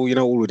fantasy football.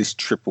 All of this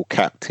triple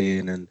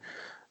captain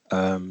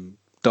and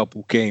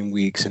double game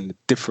weeks and the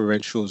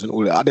differentials and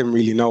all that. I didn't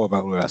really know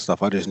about all that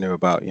stuff. I just knew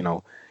about,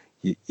 you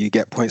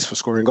get points for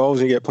scoring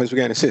goals and you get points for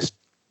getting assists.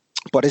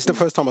 But it's the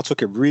first time I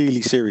took it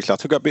really seriously. I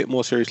took it a bit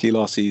more seriously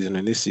last season,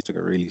 and this season I took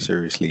it really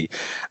seriously.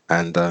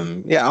 And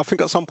I think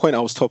at some point I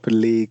was top of the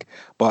league,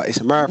 but it's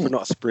a marathon,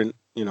 not a sprint.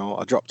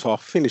 I dropped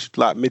off, finished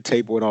like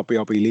mid-table in our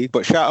BRB league.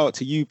 But shout out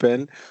to you,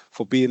 Ben,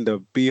 for being the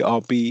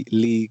BRB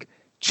league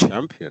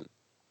champion.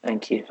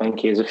 Thank you.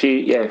 There's a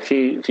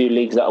few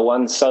leagues that I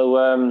won. So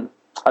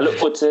I look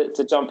forward to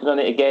jumping on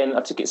it again.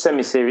 I took it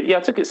semi-serious. Yeah,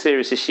 I took it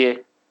serious this year.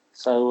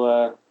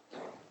 So.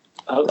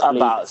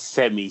 About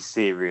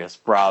semi-serious,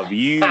 bruv.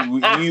 You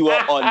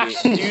were on it.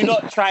 Do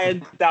not try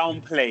and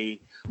downplay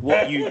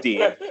what you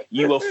did.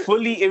 You were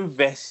fully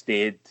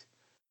invested,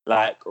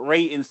 like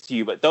ratings to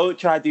you, but don't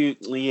try to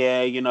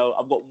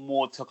I've got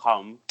more to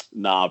come.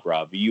 Nah,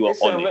 bruv, you are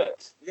on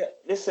it. Yeah,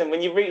 listen,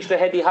 when you reach the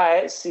heady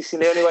heights, you see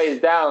the only way is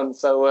down.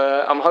 So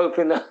I'm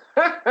hoping that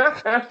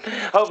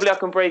hopefully I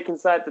can break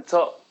inside the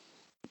top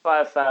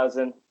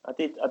 5,000. I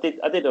did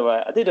all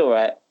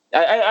right.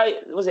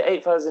 I was it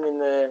 8,000 in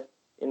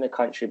the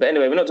country. But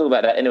anyway, we're not talking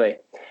about that. Anyway,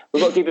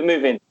 we've got to keep it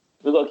moving.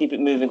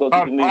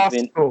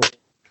 Arsenal.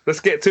 Let's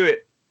get to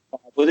it.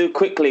 We'll do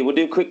quickly.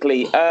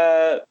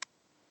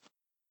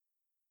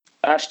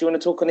 Ash, do you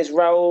want to talk on this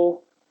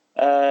Raul?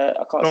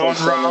 I can't say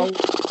Raul.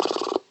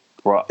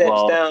 Well,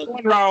 down.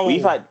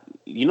 We've had,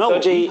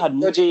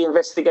 dodgy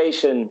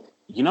investigation.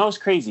 It's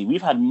crazy.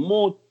 We've had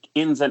more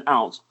ins and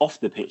outs off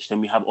the pitch than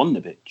we have on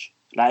the pitch.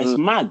 Like, it's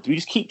mad. We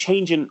just keep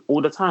changing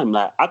all the time.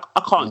 Like, I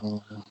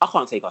can't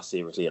take us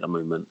seriously at the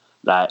moment.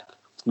 Like,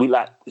 we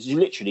got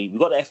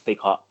the FA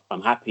Cup.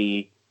 I'm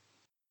happy.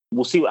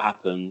 We'll see what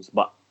happens.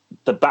 But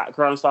the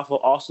background stuff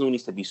for Arsenal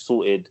needs to be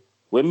sorted.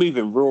 We're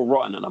moving real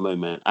rotten at the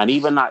moment. And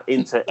even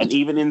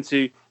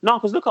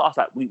because look at us.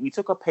 Like, we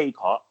took a pay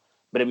cut,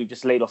 but then we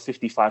just laid off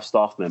 55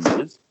 staff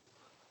members.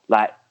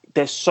 Like,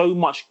 there's so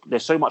much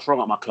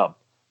wrong at my club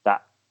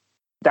that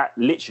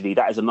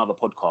is another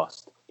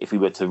podcast if we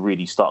were to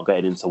really start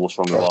getting into what's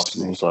wrong with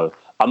Arsenal. So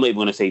I'm not even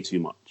going to say too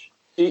much.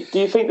 Do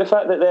you think the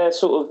fact that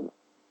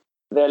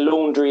their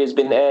laundry has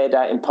been aired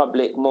out in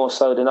public more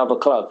so than other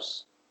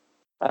clubs,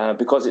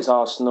 because it's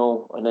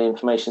Arsenal and the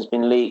information's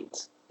been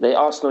leaked?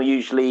 Arsenal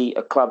usually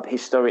a club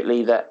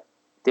historically that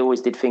they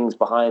always did things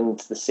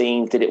behind the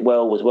scenes, did it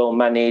well, was well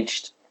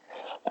managed.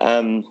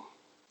 And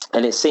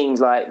it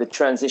seems like the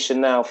transition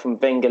now from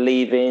Wenger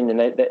leaving, and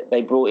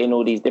they brought in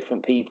all these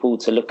different people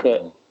to look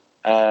at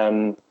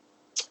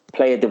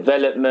player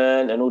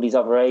development and all these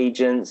other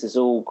agents, has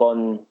all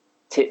gone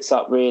tits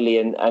up really.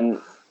 And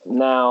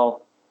now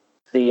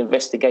the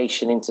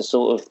investigation into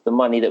sort of the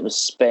money that was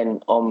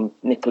spent on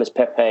Nicolas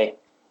Pepe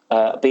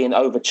being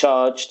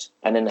overcharged,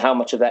 and then how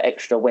much of that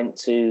extra went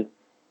to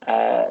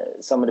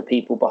some of the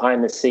people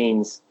behind the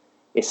scenes.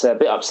 It's a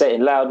bit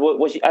upsetting. Loud,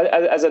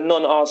 as a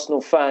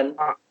non-Arsenal fan,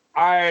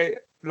 as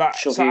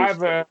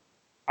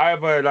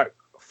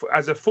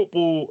a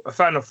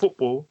fan of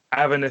football,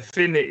 I have an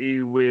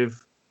affinity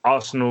with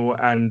Arsenal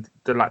and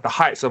the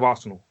heights of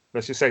Arsenal.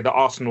 Let's just say the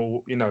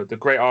Arsenal, the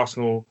great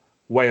Arsenal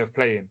way of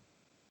playing.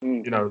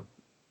 The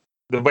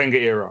Wenger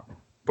era,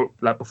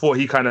 but before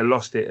he kind of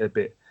lost it a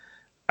bit.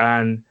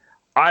 And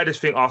I just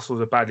think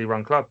Arsenal's a badly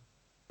run club.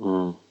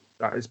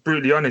 It's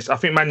brutally honest. I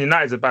think Man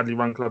United's a badly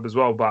run club as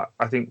well, but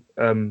I think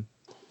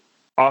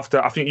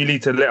I think you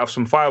need to let off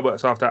some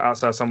fireworks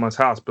outside someone's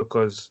house,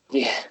 because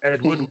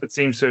Ed Woodward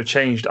seems to have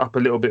changed up a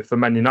little bit for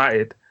Man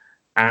United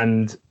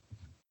and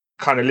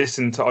kind of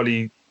listened to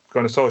Ole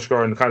Gunnar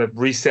Solskjaer and kind of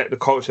reset the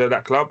culture of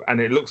that club. And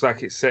it looks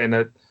like it's setting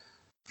a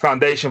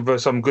foundation for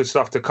some good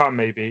stuff to come,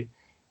 maybe.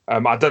 I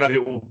don't know if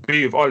it will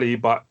be with Ole,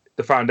 but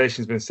the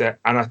foundation's been set.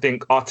 And I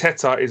think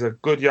Arteta is a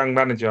good young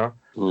manager.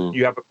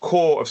 You have a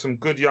core of some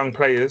good young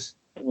players.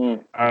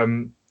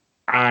 And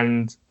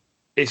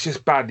it's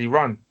just badly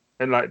run.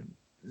 And like,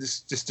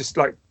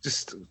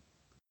 just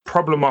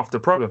problem after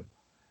problem.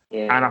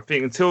 Yeah. And I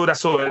think until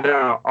that's sorted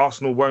out,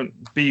 Arsenal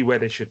won't be where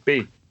they should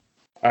be.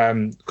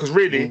 Because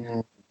really,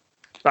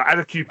 like, as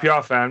a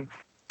QPR fan,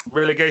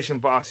 relegation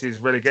for us is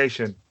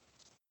relegation.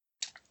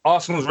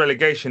 Arsenal's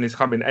relegation is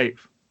coming 8th.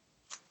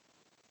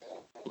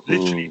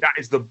 Literally, that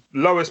is the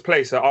lowest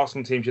place an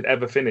Arsenal team should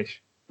ever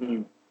finish.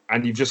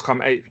 And you've just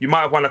come 8th. You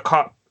might have won a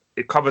cup.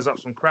 It covers up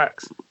some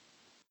cracks.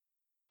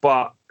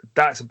 But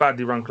that's a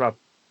badly run club.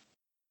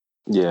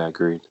 Yeah,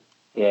 agreed.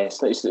 Yeah,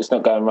 it's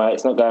not going right.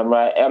 It's not going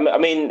right. I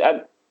mean,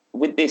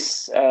 with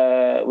this,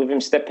 with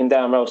him stepping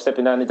down,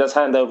 it does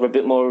hand over a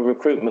bit more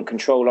recruitment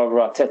control over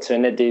Arteta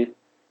and Edu.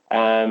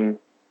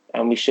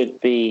 And we should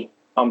be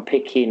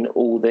unpicking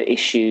all the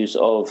issues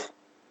of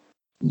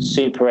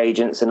super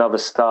agents and other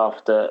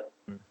staff that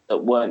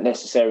weren't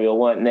necessary or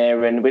weren't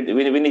there. And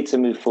we need to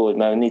move forward,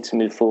 man. We need to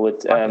move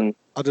forward. I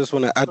just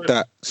want to add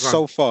that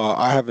so far,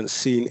 I haven't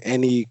seen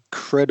any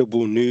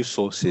credible news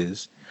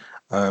sources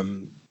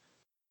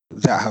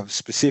that have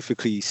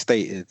specifically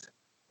stated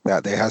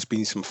that there has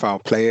been some foul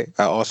play at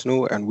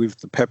Arsenal and with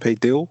the Pepe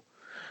deal.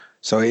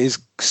 So it is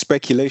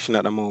speculation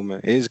at the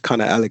moment. It is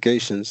kind of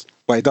allegations,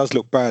 but it does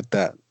look bad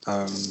that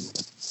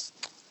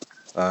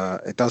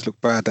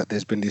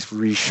there's been this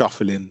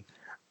reshuffling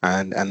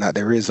and that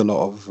there is a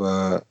lot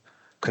of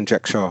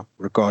conjecture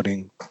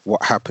regarding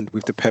what happened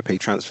with the Pepe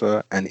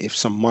transfer and if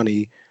some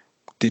money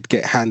did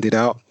get handed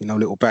out,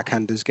 little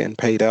backhanders getting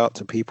paid out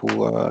to people.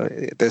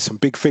 There's some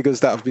big figures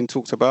that have been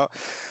talked about,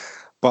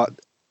 but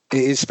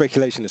it is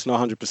speculation. It's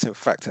not 100%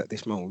 fact at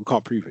this moment. We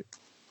can't prove it.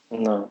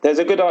 No. There's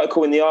a good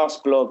article in the Arse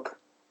blog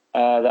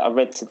that I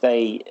read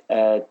today,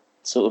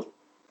 sort of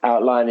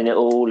outlining it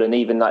all and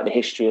even like the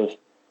history of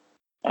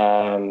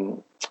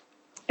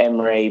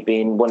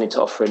Emre wanting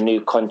to offer a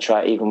new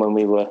contract even when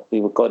we were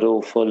god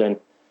awful. And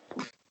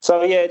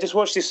so yeah, just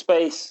watch this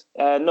space.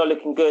 Not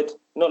looking good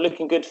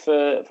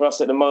for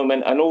us at the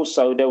moment. And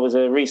also there was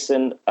a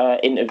recent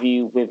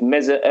interview with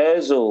Mesut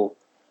Ozil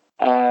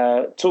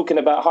talking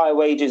about high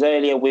wages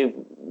earlier with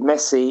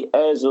Messi.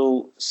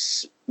 Ozil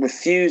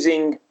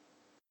refusing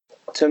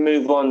to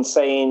move on,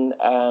 saying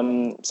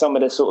some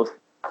of the sort of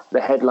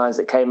the headlines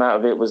that came out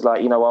of it was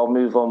like, I'll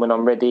move on when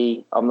I'm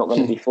ready. I'm not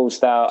going to be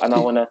forced out, and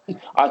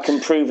I can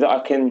prove that I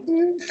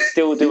can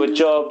still do a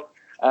job.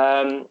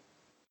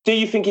 Do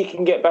you think he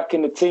can get back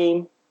in the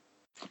team?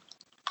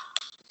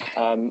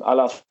 I'll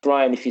ask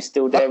Ryan if he's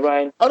still there.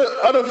 Ryan, I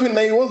don't think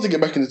that he wants to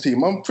get back in the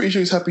team. I'm pretty sure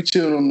he's happy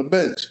chilling on the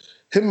bench.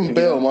 Him and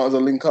Bale might as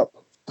well link up.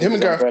 Him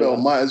and Gareth Bale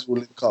might as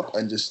well link up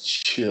and just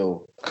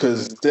chill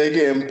because they're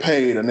getting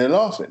paid and they're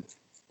laughing.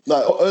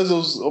 Like,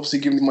 Ozil's obviously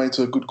giving money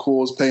to a good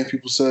cause, paying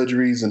people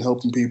surgeries and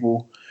helping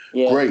people.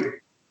 Yeah. Great.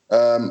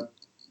 But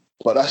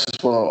that's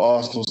just one of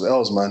Arsenal's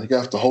L's, man. You're going to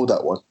have to hold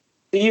that one.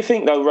 Do you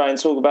think, though, Ryan,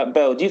 talk about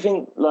Bale, do you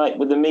think, like,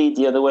 with the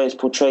media, the way it's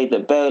portrayed,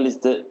 that Bale is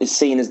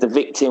seen as the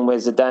victim where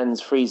Zidane's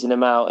freezing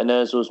him out and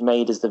Ozil's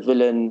made as the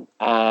villain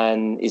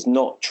and is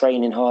not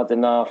training hard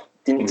enough,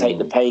 didn't take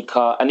the pay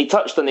cut? And he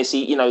touched on this.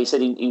 He said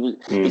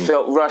he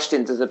felt rushed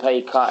into the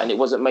pay cut and it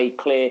wasn't made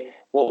clear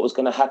what was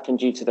going to happen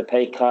due to the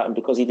pay cut, and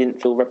because he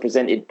didn't feel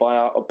represented by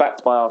or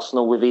backed by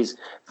Arsenal with his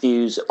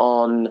views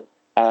on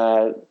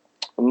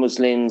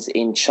Muslims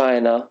in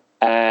China,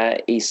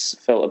 he's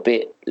felt a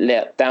bit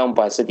let down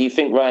by. So do you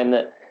think, Ryan,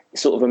 that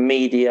sort of a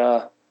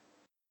media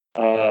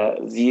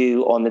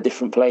view on the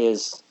different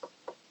players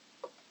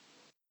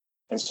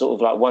and sort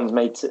of like one's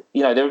made to,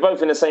 they're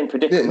both in the same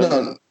predicament.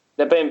 Yeah, no.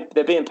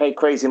 They're being paid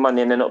crazy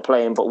money and they're not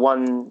playing, but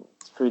one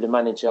through the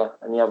manager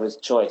and the other's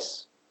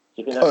choice.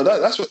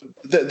 That's what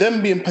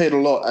them being paid a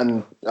lot,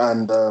 and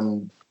that's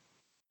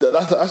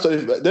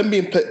them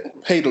being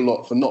paid a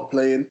lot for not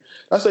playing.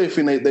 That's the only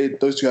thing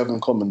those two have in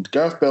common.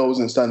 Gareth Bale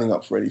wasn't standing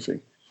up for anything,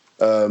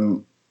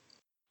 so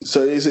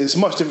it's a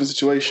much different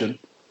situation.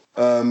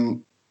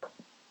 Now,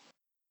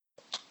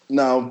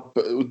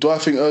 do I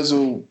think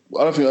Ozil?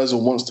 I don't think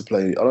Ozil wants to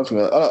play. I don't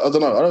know. I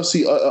don't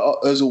see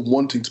Ozil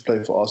wanting to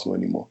play for Arsenal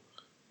anymore.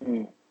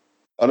 I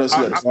don't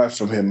see that drive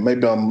from him.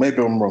 Maybe I'm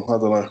wrong. I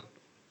don't know.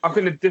 I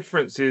think the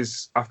difference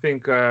is,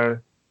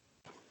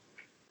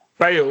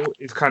 Bale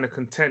is kind of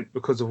content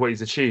because of what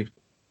he's achieved.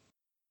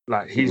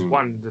 Like he's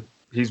won, back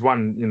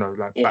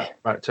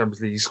Champions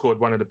League. He scored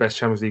one of the best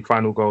Champions League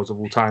final goals of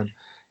all time.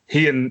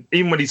 Even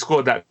when he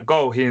scored that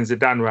goal, he and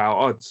Zidane were at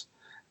odds.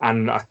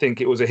 And I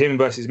think it was a him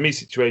versus me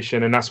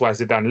situation, and that's why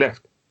Zidane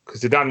left,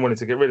 because Zidane wanted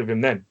to get rid of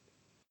him then.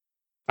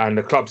 And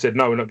the club said,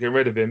 no, we're not getting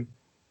rid of him.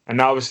 And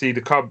now obviously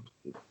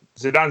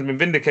Zidane's been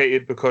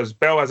vindicated because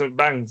Bale hasn't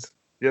banged.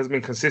 He hasn't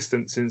been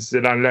consistent since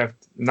Zidane left.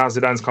 Now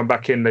Zidane's come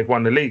back in, they've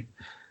won the league.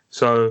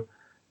 So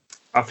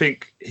I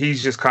think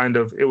he's just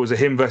it was a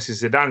him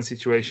versus Zidane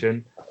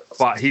situation,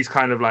 but he's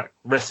kind of like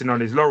resting on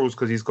his laurels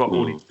because he's got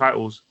all these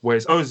titles.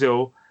 Whereas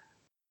Ozil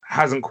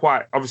hasn't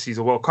quite, obviously he's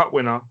a World Cup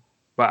winner,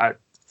 but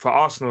for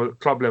Arsenal at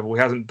club level,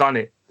 he hasn't done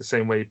it the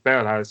same way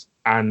Bale has.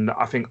 And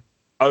I think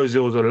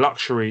Ozil's a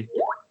luxury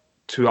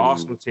to an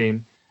Arsenal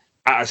team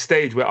at a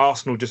stage where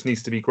Arsenal just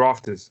needs to be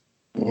grafters.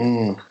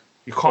 You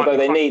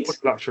can't need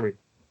luxury.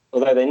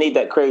 Although they need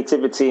that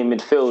creativity in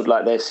midfield,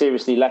 like they're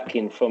seriously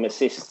lacking from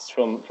assists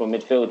from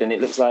midfield, and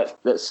it looks like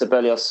that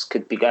Ceballos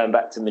could be going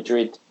back to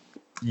Madrid.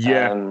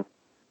 Yeah.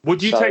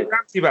 Would you take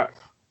Ramsey back?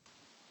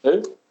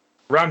 Who?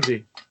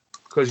 Ramsey.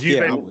 Because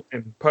you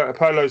him.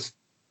 Polo's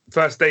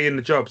first day in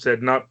the job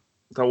said, no,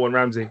 don't want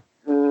Ramsey.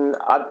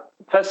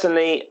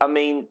 Personally, I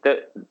mean,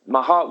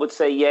 my heart would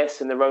say yes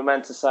in the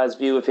romanticised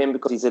view of him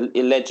because he's a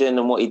legend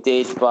and what he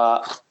did.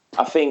 But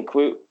I think,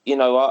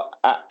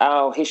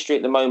 our history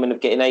at the moment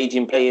of getting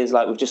aging players,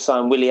 like we've just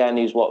signed Willian,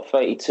 who's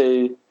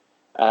 32.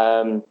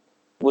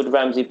 Would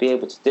Ramsey be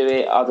able to do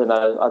it? I don't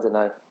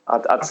know.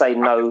 I'd say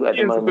no at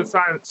the moment. It's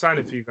a good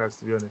signing for you guys,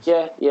 to be honest.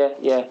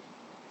 Yeah.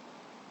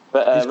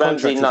 But his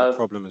Ramsey, contract is a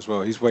problem as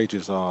well. His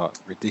wages are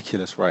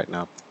ridiculous right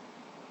now.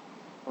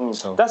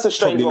 So that's a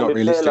strange one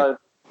with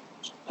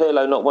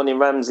Pirlo not wanting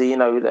Ramsey.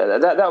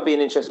 That'll be an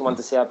interesting one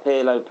to see how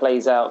Pirlo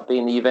plays out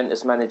being the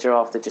Juventus manager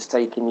after just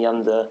taking the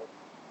under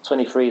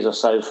 23s or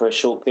so for a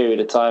short period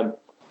of time.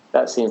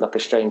 That seems like a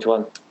strange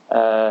one.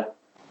 So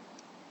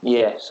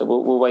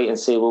we'll wait and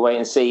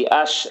see.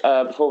 Ash,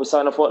 before we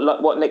sign off,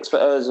 what next for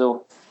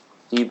Ozil,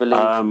 do you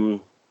believe?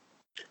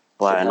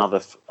 Another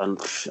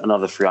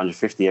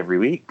 350 every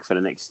week for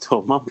the next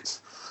 12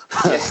 months.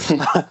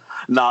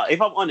 Now,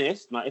 if I'm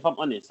honest, like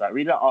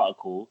read that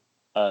article,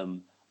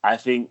 I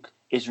think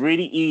it's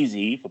really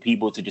easy for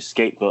people to just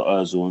scapegoat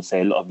Ozil and say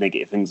a lot of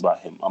negative things about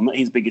him. I'm not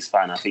his biggest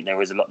fan. I think there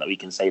is a lot that we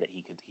can say that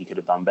he could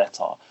have done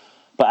better.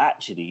 But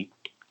actually,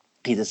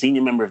 he's a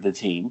senior member of the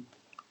team.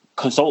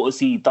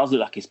 Consultancy does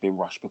look like it's been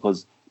rushed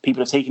because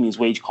people are taking these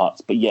wage cuts,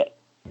 but yet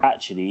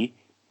actually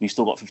we've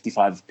still got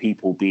 55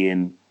 people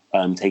being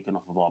taken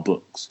off of our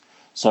books.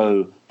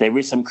 So there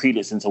is some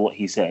credence into what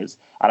he says,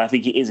 and I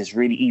think it's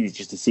really easy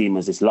just to see him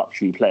as this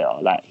luxury player.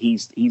 Like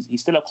he's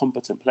still a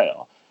competent player,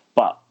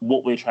 but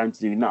what we're trying to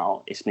do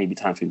now is maybe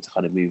time for him to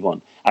kind of move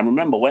on. And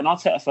remember, when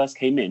Arteta first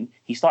came in,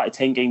 he started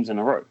 10 games in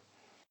a row.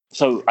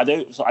 So I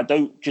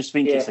don't just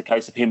think it's a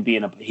case of him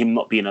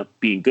not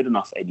being good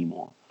enough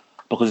anymore.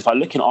 Because if I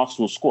look in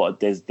Arsenal's squad,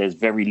 there's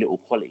very little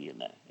quality in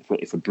there.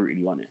 If we're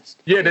brutally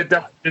honest. Yeah,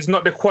 there's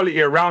not the quality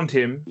around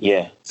him.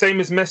 Yeah. Same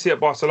as Messi at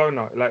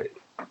Barcelona. Like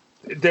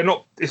they're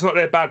not. It's not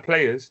they're bad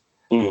players,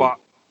 but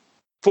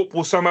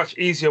football's so much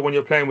easier when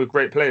you're playing with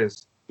great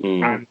players,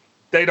 and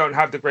they don't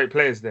have the great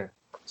players there.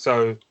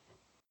 So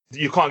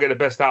you can't get the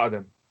best out of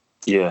them.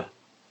 Yeah.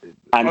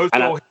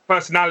 His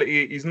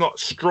personality, he's not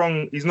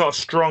strong. He's not a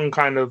strong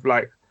kind of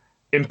like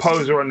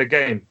imposer on the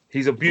game.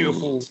 He's a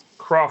beautiful,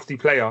 crafty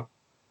player.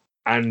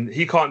 And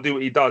he can't do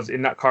what he does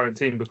in that current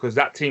team because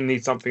that team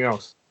needs something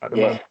else at the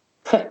moment.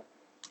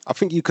 I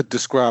think you could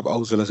describe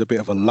Ozil as a bit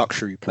of a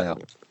luxury player.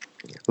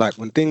 Like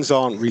when things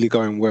aren't really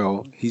going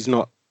well, he's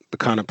not the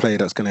kind of player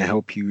that's going to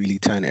help you really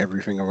turn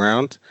everything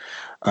around.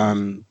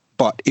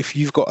 But if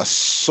you've got a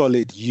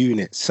solid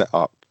unit set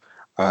up,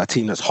 a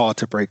team that's hard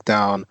to break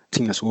down, a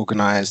team that's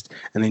organised,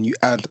 and then you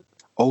add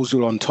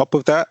Ozil on top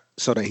of that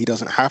so that he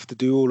doesn't have to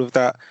do all of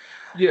that,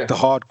 the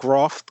hard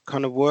graft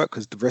kind of work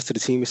because the rest of the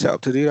team is set up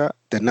to do that,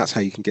 then that's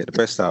how you can get the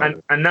best out of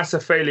it. And that's a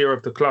failure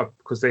of the club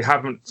because they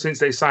haven't, since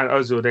they signed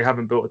Ozil, they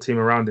haven't built a team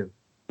around him.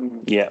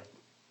 Yeah.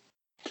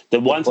 The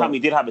one time we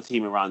did have a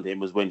team around him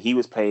was when he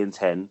was playing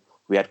 10.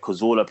 We had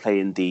Cazorla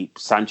playing deep,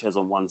 Sanchez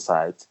on one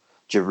side,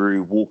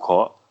 Giroud,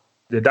 Walcott.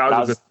 Yeah, that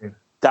was a good team.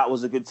 That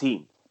was a good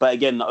team. But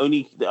again, the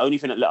only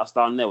thing that let us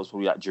down there was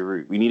probably like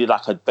Giroud. We needed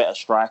like a better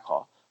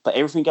striker. But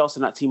everything else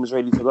in that team was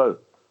ready to go.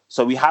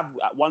 So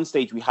at one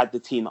stage we had the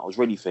team that was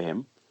ready for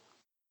him,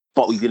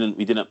 but we didn't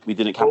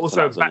capitalize. But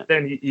also back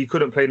then he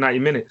couldn't play 90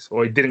 minutes,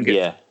 or he didn't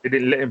they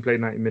didn't let him play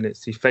 90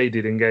 minutes. He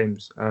faded in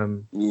games.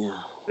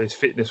 His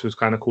fitness was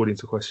kind of called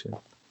into question.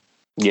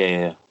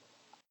 Yeah.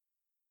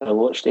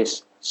 Watch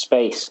this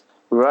space.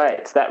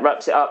 Right, that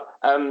wraps it up.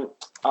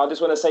 I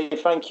just want to say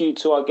thank you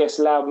to our guest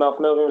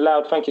Loudmouth Melvin.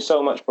 Loud, thank you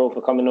so much, bro,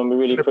 for coming on. We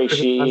really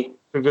appreciate you.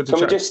 Can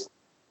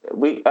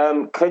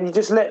you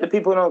just let the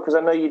people know, because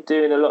I know you're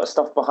doing a lot of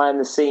stuff behind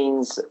the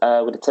scenes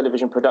with the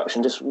television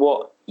production, just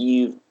what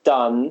you've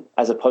done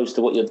as opposed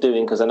to what you're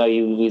doing, because I know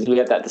we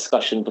had that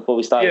discussion before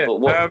we started.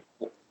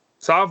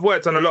 So I've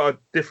worked on a lot of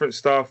different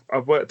stuff.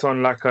 I've worked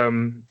on like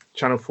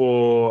Channel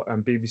 4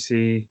 and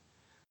BBC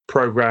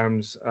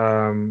programs,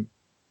 and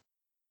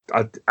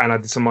I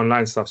did some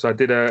online stuff. So I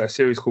did a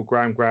series called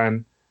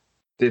Gran,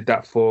 did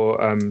that for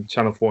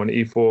Channel 4 and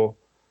E4.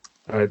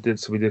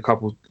 We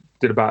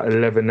did about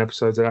 11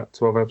 episodes of that,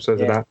 12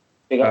 episodes of that.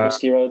 Big up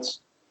Risky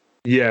Roads.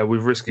 Yeah,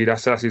 with Risky.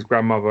 That's his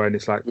grandmother, and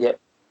it's like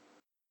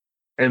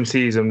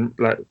MCs and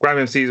like Gram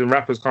MCs and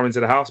rappers coming to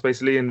the house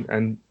basically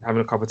and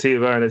having a cup of tea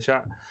with her in a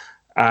chat.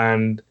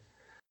 And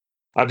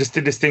I just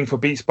did this thing for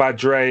Beats by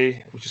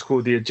Dre, which is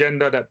called The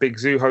Agenda, that Big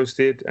Zoo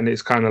hosted, and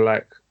it's kind of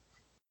like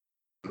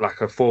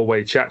a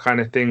four-way chat kind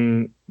of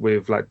thing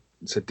with like,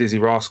 so Dizzy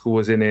Rascal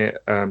was in it,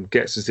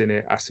 Gets was in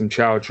it, Asim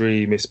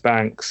Chowdhury, Miss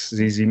Banks,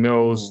 ZZ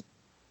Mills,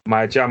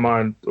 Maya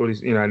Jama, and all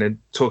these, and then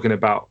talking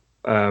about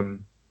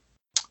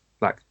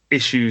like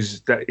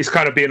issues that it's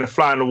kind of being a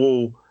fly on the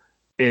wall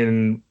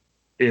in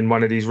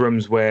one of these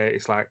rooms where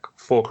it's like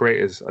 4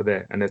 creators are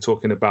there and they're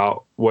talking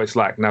about what it's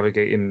like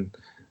navigating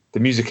the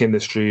music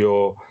industry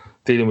or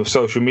dealing with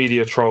social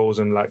media trolls,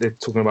 and like they're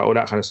talking about all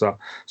that kind of stuff.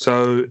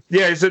 So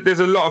yeah, there's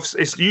a lot of,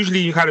 it's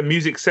usually kind of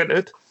music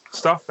centered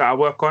stuff that I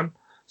work on.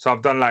 So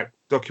I've done like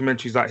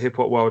documentaries like Hip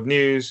Hop World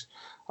News.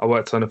 I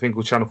worked on a thing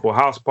called Channel 4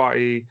 House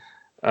Party,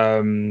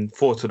 4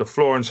 to the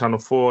Floor on Channel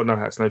 4, No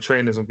Hats, No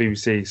Trainers on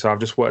BBC. So I've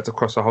just worked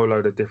across a whole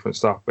load of different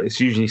stuff, but it's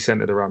usually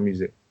centered around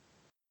music.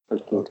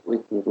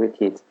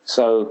 Wicked.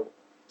 So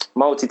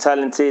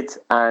multi-talented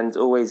and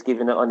always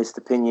giving an honest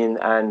opinion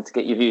and to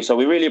get your view. So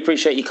we really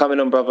appreciate you coming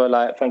on, brother.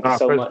 Like, thank you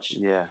so much.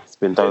 Yeah, it's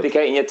been dope.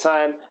 Dedicating your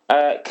time.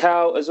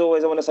 Cal, as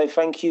always, I want to say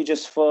thank you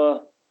just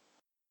for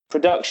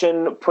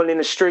production, pulling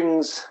the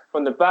strings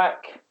from the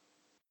back.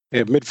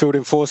 Yeah, midfield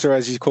enforcer,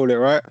 as you call it,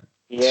 right?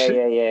 Yeah.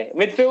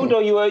 Midfield,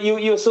 or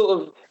you were sort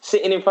of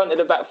sitting in front of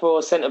the back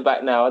for centre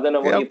back now. I don't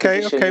know what your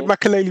position is.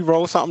 Makaleli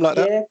role, something like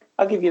that. Yeah,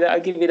 I'll give you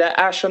that.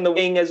 Ash on the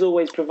wing, as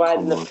always,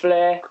 providing the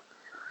flair.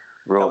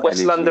 That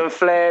West London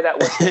flair, that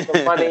West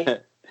London money,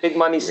 big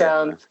money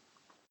sound.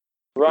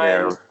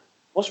 Ryan,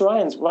 what's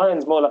Ryan's?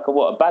 Ryan's more like a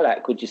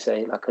Ballack, would you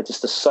say? Like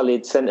just a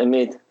solid centre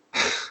mid.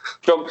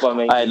 Drogba,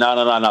 maybe. Hey,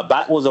 no.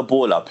 Back was a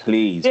baller,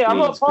 please. Yeah, I'm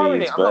not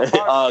firing it.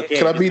 Okay.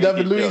 Can I be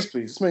David Luiz,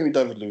 please? Just make me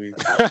David Luiz.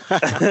 I'll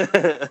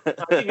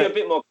give you a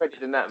bit more credit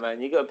than that,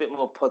 man. You got a bit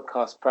more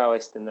podcast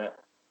prowess than that.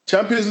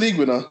 Champions League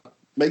winner.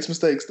 Makes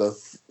mistakes, though.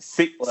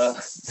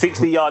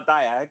 60-yard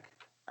diag,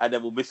 and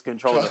then we'll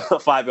miscontrol the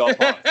 5-yard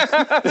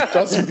pass.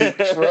 Trust me.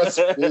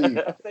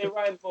 I'd say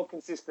Ryan's more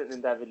consistent than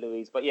David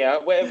Luiz. But yeah,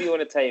 whatever you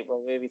want to take, bro.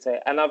 Whatever you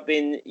take. And I've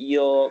been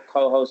your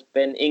co-host,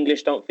 Ben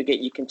English. Don't forget,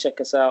 you can check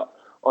us out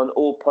on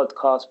all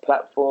podcast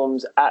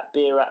platforms. At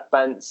Beer at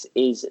Bants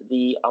is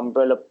the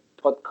umbrella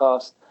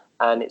podcast,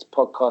 and it's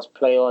podcast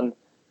play on.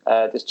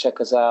 Just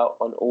check us out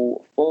on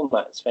all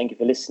formats. Thank you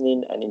for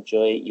listening and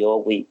enjoy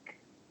your week.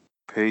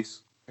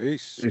 Peace.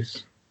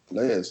 Peace.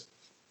 Layers.